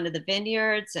up to one of the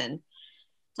vineyards and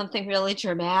something really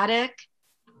dramatic.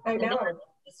 I know.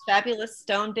 This fabulous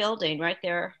stone building right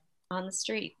there on the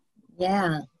street.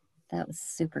 Yeah, that was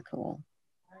super cool.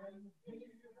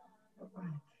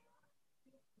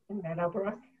 In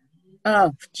Meadowbrook.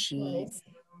 Oh, jeez.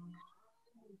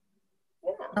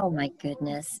 Yeah. Oh, my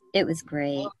goodness. It was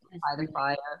great. By the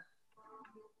fire.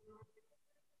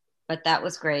 But that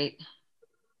was great.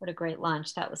 What a great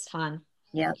lunch. That was fun.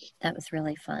 Yep, that was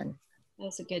really fun. It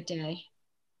was a good day.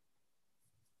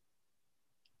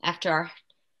 After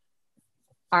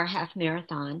our half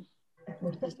marathon.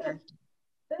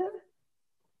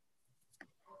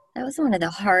 That was one of the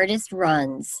hardest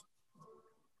runs.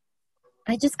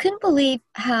 I just couldn't believe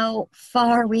how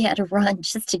far we had to run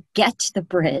just to get to the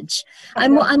bridge.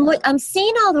 I'm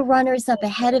seeing all the runners up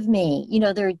ahead of me.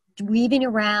 They're weaving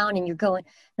around and you're going,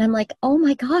 and I'm like, oh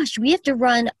my gosh, we have to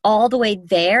run all the way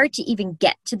there to even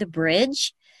get to the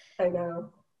bridge. I know.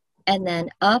 And then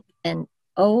up and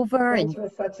over. Which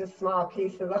was such a small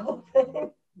piece of the whole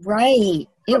thing. Right.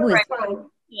 It was fun.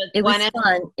 It was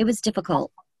fun. It was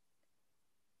difficult.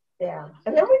 Yeah.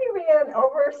 And then when you ran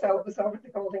over, so it was over the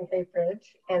Golden Gate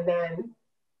Bridge, and then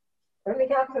when we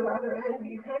got to the other end,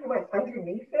 you kind of went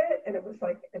underneath it, and it was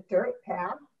like a dirt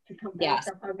path to come back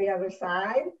up on the other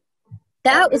side.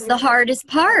 That was the hardest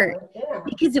part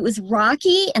because it was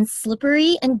rocky and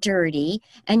slippery and dirty,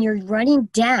 and you're running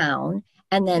down,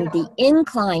 and then the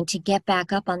incline to get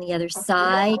back up on the other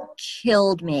side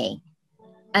killed me.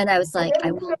 And I was like,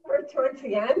 I will. Towards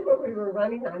the end, when we were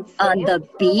running on the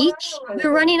beach. We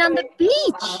were running on the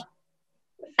beach.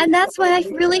 And that's why I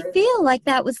really feel like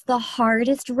that was the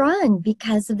hardest run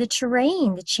because of the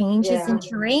terrain, the changes in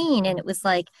terrain. And it was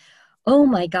like, oh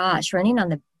my gosh, running on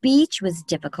the beach was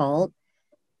difficult.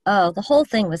 Oh, the whole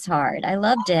thing was hard. I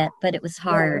loved it, but it was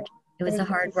hard. It was a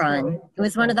hard run. It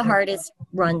was one of the hardest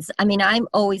runs. I mean,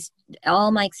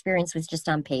 all my experience was just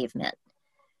on pavement.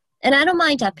 And I don't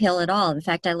mind uphill at all. In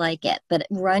fact, I like it. But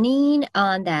running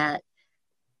on that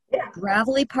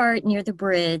gravelly part near the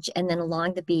bridge and then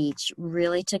along the beach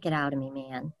really took it out of me,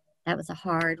 man. That was a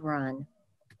hard run.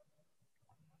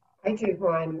 I did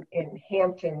one in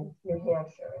Hampton, New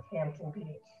Hampshire, at Hampton Beach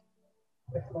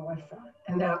with Melissa.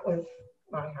 And that was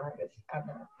my hardest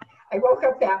ever. I woke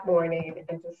up that morning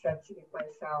and just said to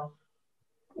myself,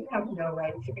 you have no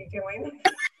right to be doing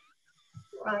this.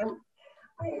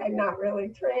 I had not really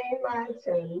trained much,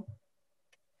 and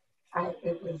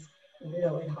it was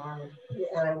really hard,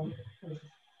 and it was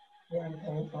very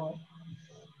painful.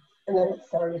 And then it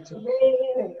started to rain,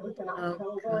 and it was in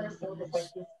October, so it was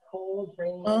like this cold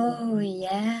rain. Oh,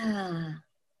 yeah.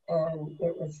 And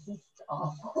it was just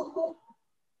awful.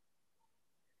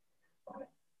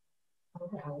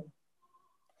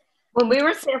 When we were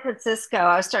in San Francisco,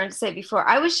 I was starting to say before,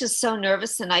 I was just so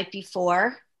nervous the night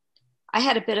before. I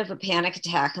had a bit of a panic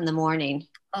attack in the morning.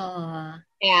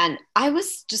 And I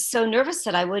was just so nervous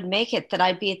that I wouldn't make it, that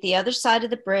I'd be at the other side of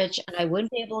the bridge and I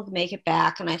wouldn't be able to make it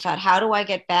back. And I thought, how do I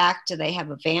get back? Do they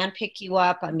have a van pick you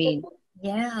up? I mean,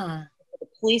 yeah. the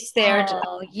police there.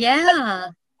 Oh, yeah.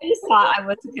 I just thought I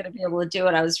wasn't going to be able to do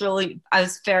it. I was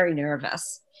very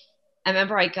nervous. I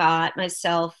remember I got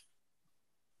myself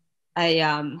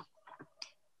a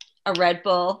Red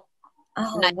Bull.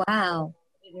 Oh, wow.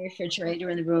 In the refrigerator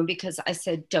in the room because I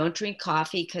said, don't drink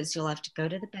coffee because you'll have to go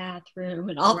to the bathroom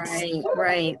and all this.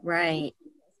 Right.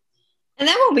 And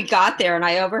then when we got there and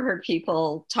I overheard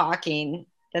people talking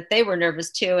that they were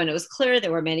nervous too, and it was clear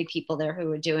there were many people there who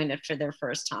were doing it for their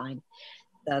first time.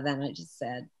 So then I just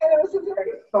said, and it was a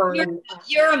very fun.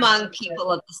 You're among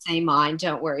people of the same mind.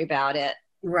 Don't worry about it.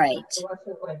 Right. It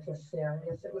wasn't like just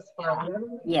serious. It was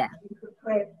fun. Yeah. You could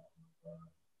put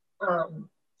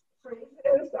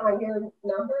phrases on your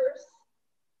numbers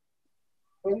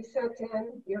when you sent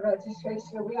in your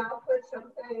registration. We all put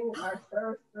something, our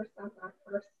first or something, our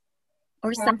first.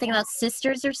 Or something about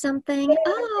sisters or something.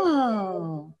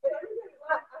 Oh.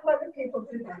 A lot of people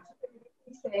did that.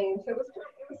 So it was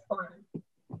fun.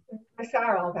 I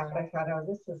saw all that. I thought, oh,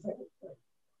 this is it.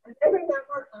 And I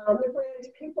remember on the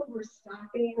bridge, people were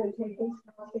stopping and taking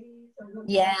selfies.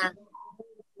 Yeah.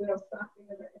 Stopping.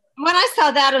 When I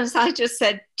saw that, I just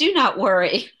said, do not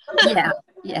worry.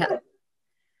 Yeah.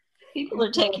 People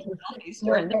are taking selfies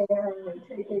during the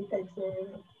taking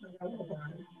pictures.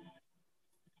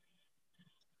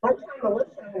 One time,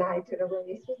 Melissa and I did a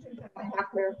race. We did a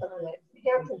half marathon at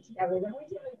Hampton together. Then we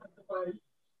did another one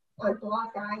on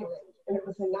Block Island, and it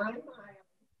was a 9-mile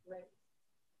race.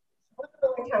 It's the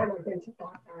only time I've been to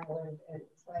Block Island, and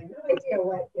it's like no idea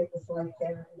what it was like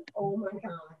there. And oh my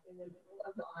God, in the middle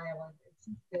of the island, it's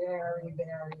very,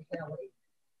 very hilly.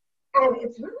 And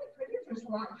it's really pretty. There's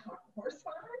a lot of horse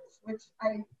farms, which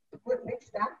I wouldn't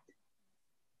expect.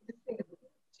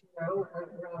 Around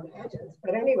the edges.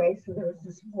 But anyway, so there was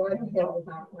this one hill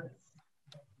that was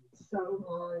so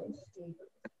long and steep,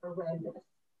 horrendous.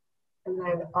 And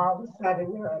then all of a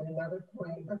sudden, you're at another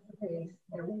point of the race,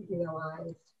 and we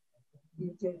realized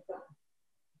you did that.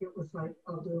 It was like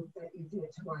a loop that you did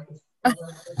twice. And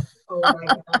like, oh my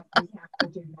God, we have to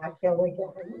do that hill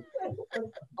again. It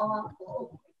was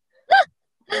awful.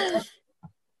 That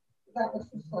was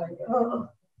just like, oh,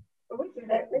 but we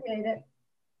did it. We made it.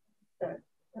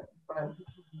 Fun.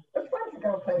 It's fun to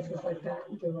go places like that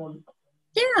and do them.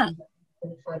 Yeah.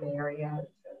 In fun areas.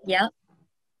 Yep.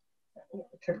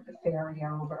 Took the ferry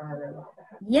over and all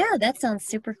that. Yeah, that sounds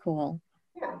super cool.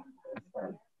 Yeah, it's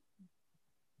fun.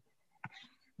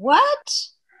 What?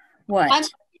 What?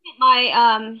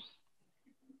 I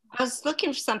was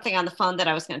looking for something on the phone that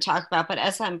I was going to talk about, but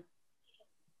as I'm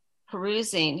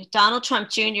perusing, Donald Trump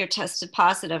Jr. tested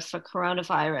positive for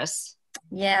coronavirus.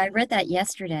 Yeah, I read that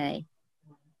yesterday.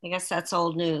 I guess that's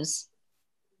old news.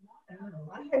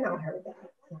 Oh, I had not heard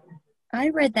that. I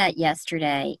read that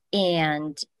yesterday,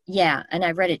 and and I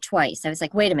read it twice. I was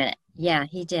like, wait a minute. Yeah,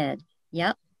 he did.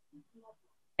 Yep.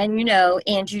 And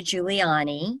Andrew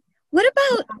Giuliani. What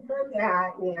about I heard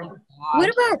that, yeah. What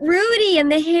about Rudy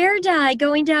and the hair dye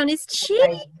going down his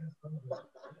cheek?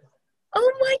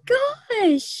 Oh my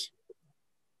gosh.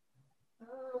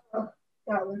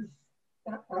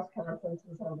 That press conference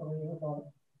was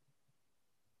unbelievable.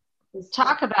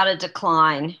 Talk about a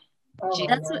decline. Oh,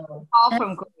 That's fall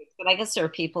from grace, but I guess there are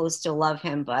people who still love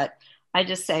him, but I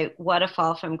just say, what a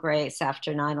fall from grace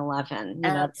after 9/11.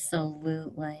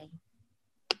 Absolutely.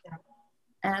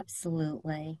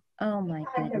 Absolutely. Oh my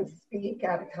I had him goodness. speak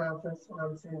at a conference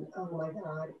once, and oh my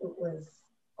God, it was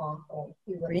awful.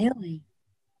 He was Really?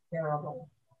 terrible.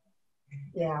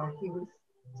 Yeah, he was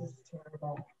just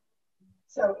terrible.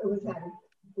 So it was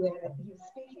he was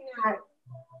speaking at,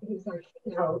 he was like,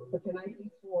 but the night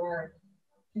before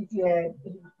we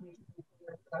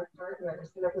with our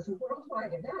partners, and it was a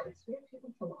worldwide event. So we had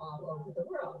people from all over the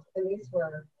world, and these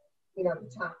were,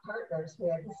 the top partners. We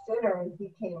had this dinner, and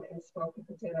he came and spoke at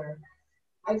the dinner.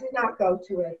 I did not go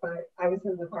to it, but I was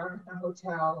in the bar at the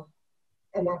hotel,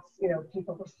 and that's,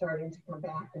 people were starting to come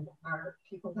back, and our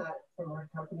people from our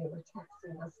company were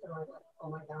texting us, and I was like, oh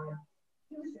my God,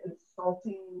 he was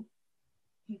insulting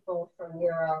people from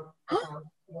Europe about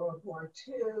World War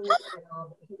II, and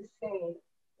all. He was saying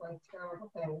like terrible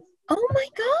things. Oh my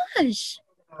gosh.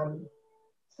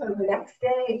 So the next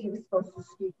day he was supposed to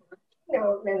speak,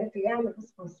 and then at the end it was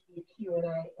supposed to be a Q&A,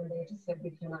 and they just said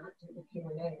we cannot do the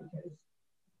Q&A because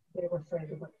they were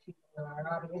afraid of what people in our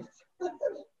audience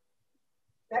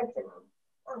said to him.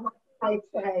 Or what they might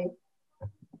say.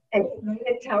 And they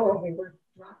didn't tell him we were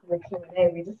dropping the Q&A,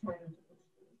 we just had him do the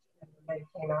speech, and everybody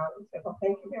came out and said, well,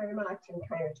 thank you very much, and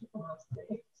kind of took them off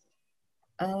stage.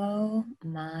 Oh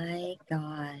my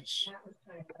gosh. That was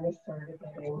kind of when I started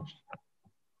getting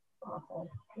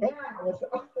awful. Yeah, it was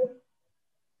awful.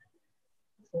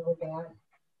 It's really bad.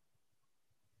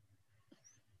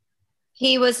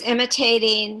 He was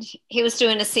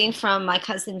doing a scene from My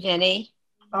Cousin Vinny.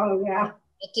 Oh, yeah.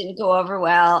 It didn't go over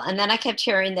well. And then I kept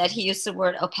hearing that he used the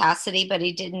word opacity, but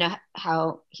he didn't know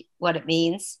what it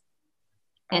means.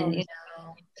 And no.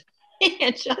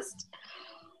 it just,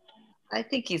 I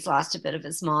think he's lost a bit of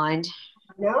his mind.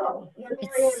 No. Marianne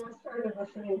was started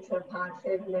listening to Pod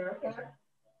Save America.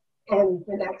 And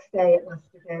the next day it must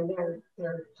have been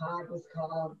their pod was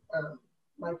called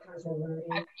My Cousin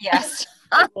Rudy. Yes.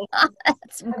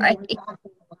 That's right.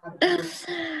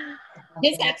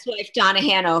 His ex-wife, Donna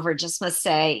Hanover, just must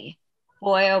say,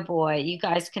 boy, oh boy, you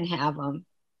guys can have him.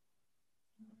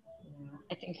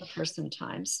 I think of her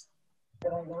sometimes.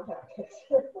 But I know that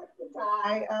picture with the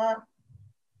dye.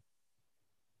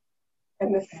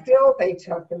 And the still they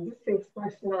took, and just the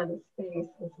expression on his face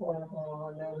was horrible.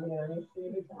 And then, you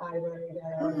see the dye running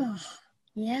down. Oh,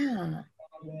 yeah.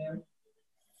 Oh, man.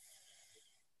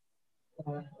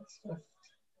 Yeah,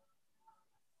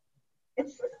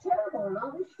 it's just terrible. And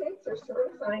all these states are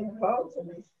certifying votes, and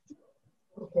they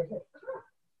still get it.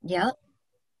 Yep.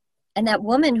 And that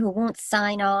woman who won't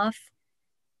sign off.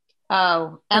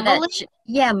 Oh, Emily?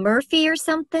 Murphy or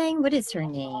something. What is her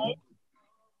name?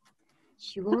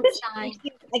 She won't sign.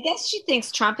 I guess she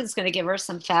thinks Trump is going to give her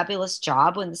some fabulous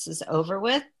job when this is over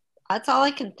with. That's all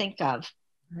I can think of.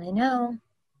 I know.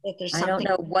 I don't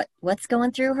know what's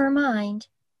going through her mind.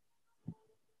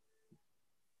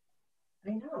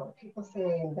 I know. People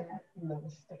saying that,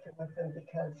 sticking with him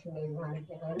because he may run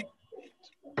again. Oh,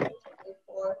 my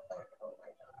God.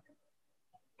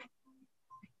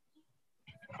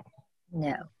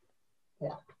 No.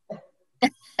 Yeah.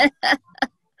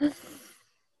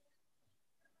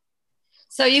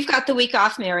 So you've got the week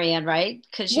off, Marianne, right?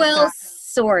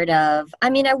 Sort of. I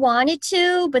mean, I wanted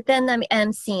to, but then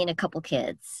I'm seeing a couple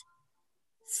kids.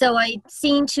 So I've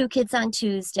seen 2 kids on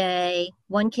Tuesday,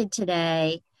 1 kid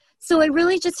today. So I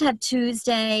really just have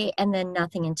Tuesday and then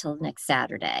nothing until next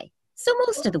Saturday. So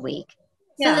most of the week.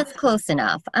 So that's close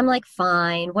enough. I'm like,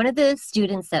 fine. One of the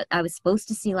students that I was supposed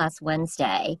to see last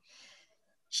Wednesday,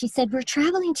 she said, we're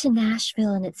traveling to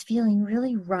Nashville and it's feeling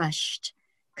really rushed.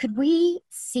 Could we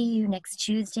see you next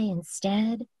Tuesday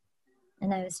instead?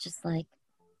 And I was just like,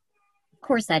 of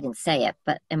course I didn't say it,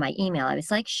 but in my email, I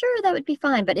was like, sure, that would be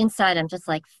fine. But inside, I'm just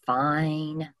like,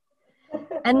 fine.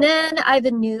 And then I have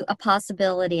a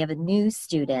possibility of a new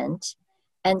student.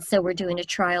 And so we're doing a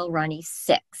trial run. He's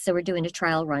 6. So we're doing a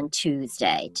trial run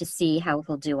Tuesday to see how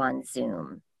he'll do on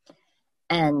Zoom.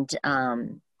 And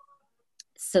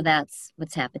so that's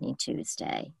what's happening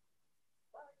Tuesday.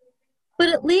 But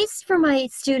at least for my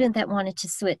student that wanted to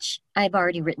switch, I've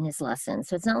already written his lesson.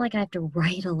 So it's not like I have to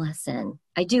write a lesson.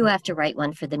 I do have to write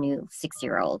one for the new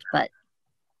 6-year-old, but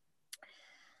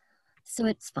so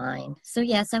it's fine. So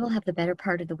yes, I will have the better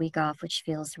part of the week off, which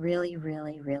feels really,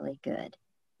 really, really good.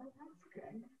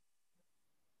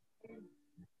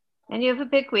 And you have a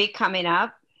big week coming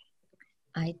up.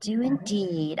 I do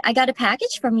indeed. I got a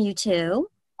package from you too.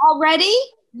 Already?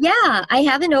 Yeah, I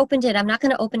haven't opened it. I'm not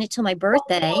going to open it till my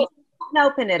birthday.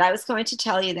 Open it. I was going to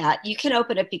tell you that. You can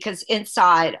open it because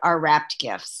inside are wrapped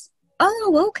gifts.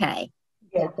 Oh, okay.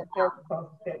 Yeah,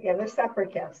 they're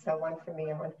separate gifts. So one for me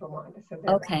and one for Wanda. So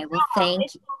okay, well,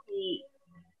 thank you.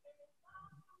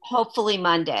 Hopefully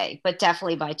Monday, but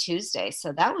definitely by Tuesday.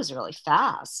 So that was really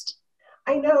fast.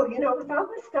 I know, with all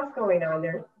this stuff going on,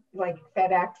 there, like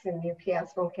FedEx and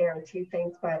UPS won't guarantee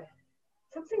things, but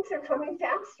some things are coming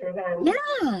faster than.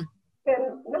 Yeah. I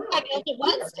mailed it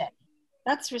Wednesday.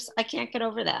 I can't get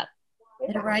over that.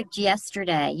 It arrived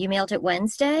yesterday. You mailed it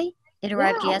Wednesday? It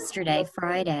arrived yesterday,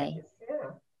 Friday.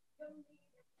 Yeah.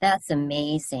 That's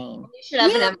amazing. You should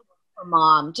have an envelope for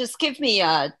Mom. Just give me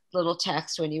a little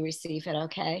text when you receive it,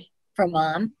 okay? From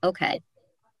Mom? Okay.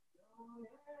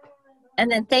 And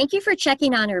then thank you for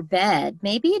checking on her bed.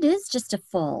 Maybe it is just a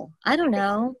full. I don't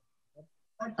know.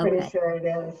 I'm pretty sure it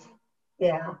is.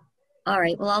 Yeah. All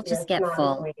right. Well, I'll just get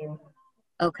full.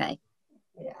 Okay.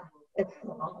 Yeah. It's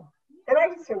small. And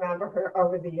I just remember her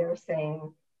over the years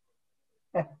saying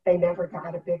that they never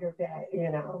got a bigger bed,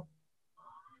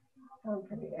 I'm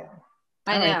pretty,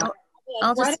 I know. Right.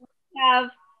 I'll just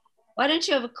why don't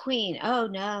you have a queen? Oh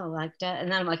no, like that.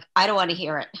 And then I'm like, I don't want to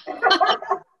hear it.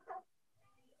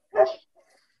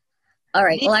 All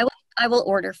right. Well, I will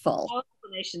order full. No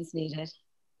explanations needed.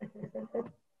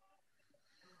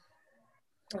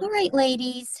 All right,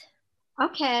 ladies.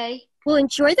 Okay. Well,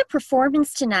 enjoy the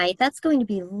performance tonight. That's going to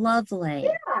be lovely.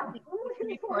 Yeah, I'm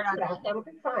looking forward to that. That'll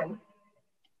be fun.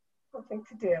 Something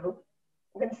to do.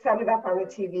 I'm going to set it up on the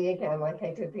TV again like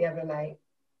I did the other night.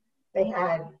 They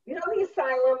had, you know, the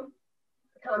Asylum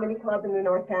Comedy Club in the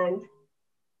North End?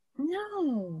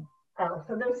 No. Oh,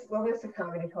 so there's a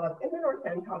comedy club in the North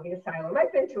End called the Asylum.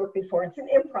 I've been to it before. It's an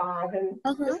improv and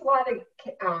there's a lot of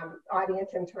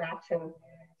audience interaction.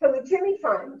 So the Jimmy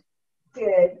Fund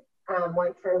did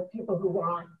one for people who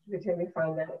want the Jimmy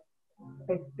Fund. That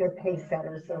they're pace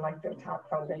setters, so like their top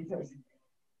fundraisers.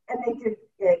 And they did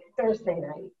it Thursday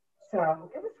night. So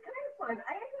it was kind of fun.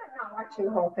 I ended up not watching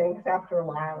the whole thing because after a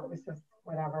while it was just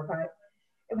whatever. But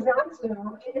it was on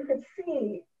Zoom and you could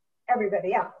see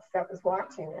everybody else that was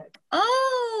watching it.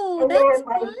 Oh, and that's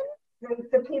then, fun.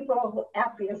 The people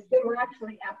they were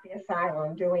actually at the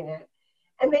asylum doing it.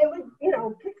 And they would, you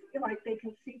know, they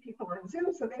could see people on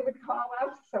Zoom, so they would call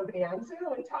out to somebody on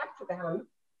Zoom and talk to them.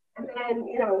 And then,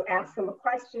 you know, ask them a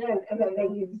question, and then they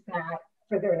use that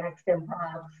for their next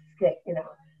improv skit, you know.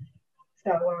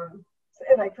 So,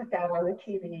 and I put that on the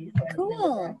TV. So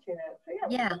Cool. So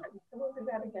yeah. So we'll do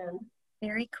that again.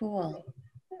 Very cool.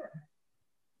 Yeah.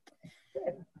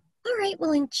 Good. All right.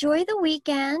 Well, enjoy the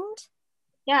weekend.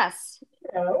 Yes.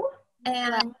 So,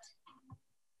 and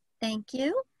thank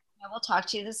you. We'll talk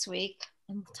to you this week.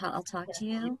 And I'll talk to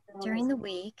you during the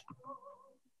week.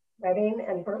 Wedding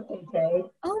and birthday day.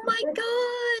 Oh my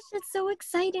gosh, it's so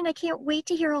exciting. I can't wait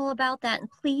to hear all about that. And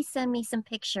please send me some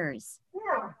pictures.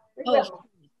 Yeah.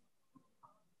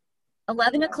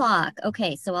 11 o'clock.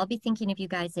 Okay, so I'll be thinking of you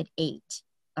guys at 8.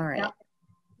 All right.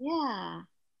 Yeah.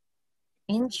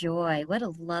 Enjoy. What a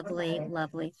lovely,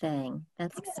 lovely thing.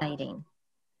 That's exciting.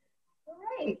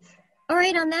 Great. All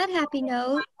right, on that happy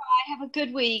note. Bye. Have a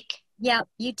good week. Yep,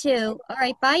 you too. All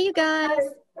right, bye, you guys.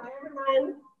 Bye,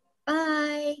 everyone.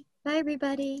 Bye. Bye,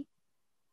 everybody.